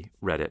 I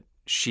read it.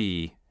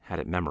 She had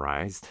it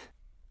memorized.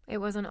 It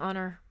was an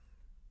honor.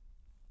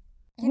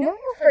 You know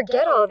you'll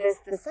forget all this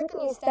the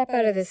second you step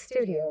out of the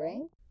studio,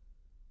 right?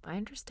 I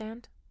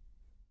understand.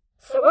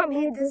 So what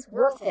made this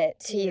worth it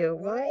to you?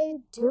 Why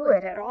do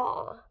it at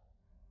all?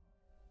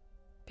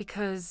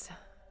 Because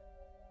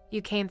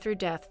you came through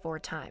death 4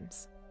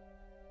 times.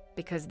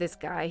 Because this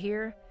guy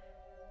here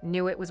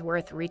knew it was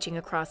worth reaching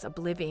across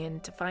oblivion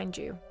to find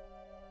you.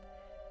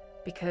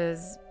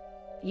 Because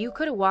you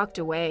could have walked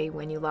away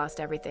when you lost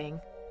everything.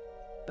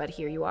 But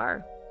here you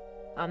are,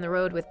 on the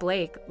road with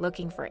Blake,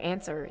 looking for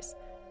answers.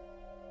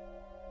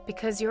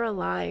 Because you're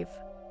alive,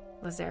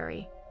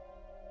 Lazeri.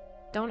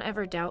 Don't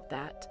ever doubt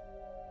that.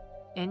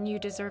 And you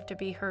deserve to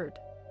be heard.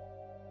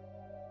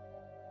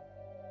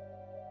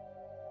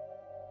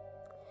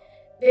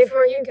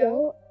 Before you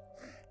go,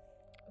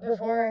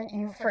 before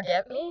you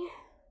forget me,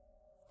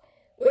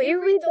 will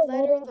you read the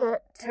letter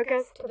that took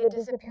us to the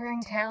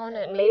disappearing town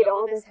and made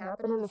all this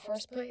happen in the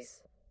first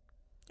place?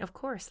 Of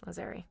course,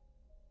 Lazeri.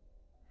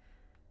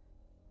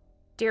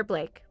 Dear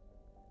Blake,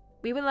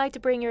 we would like to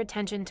bring your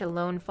attention to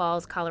Lone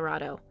Falls,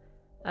 Colorado,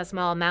 a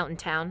small mountain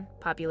town,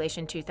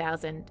 population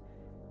 2,000.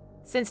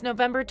 Since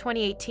November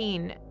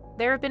 2018,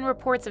 there have been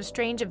reports of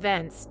strange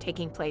events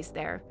taking place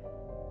there.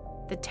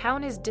 The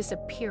town is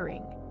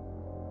disappearing.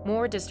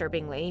 More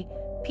disturbingly,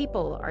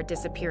 people are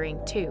disappearing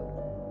too.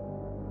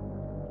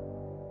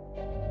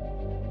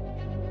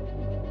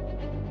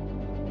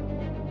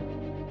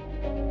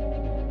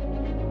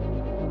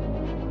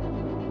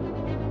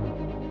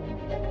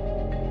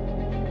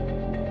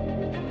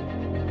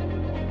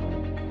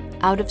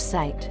 Out of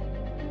Sight,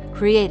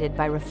 created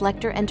by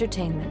Reflector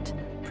Entertainment,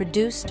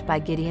 produced by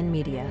Gideon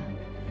Media,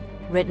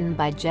 written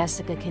by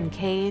Jessica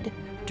Kincaid,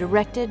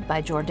 directed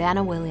by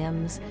Jordana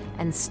Williams,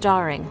 and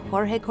starring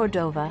Jorge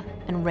Cordova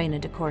and Reina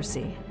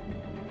DeCourcy.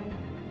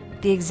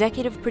 The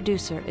executive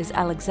producer is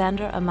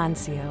Alexandra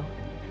Amancio.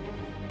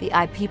 The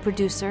IP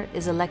producer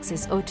is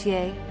Alexis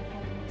Autier.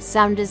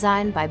 Sound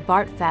design by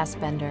Bart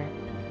Fassbender.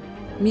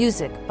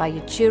 Music by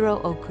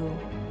Yuichiro Oku.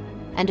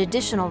 And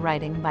additional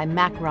writing by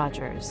Mac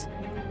Rogers.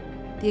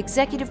 The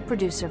executive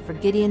producer for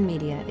Gideon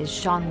Media is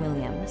Sean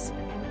Williams.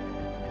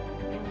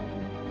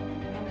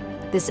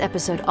 This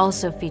episode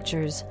also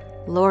features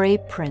Laurie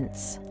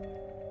Prince.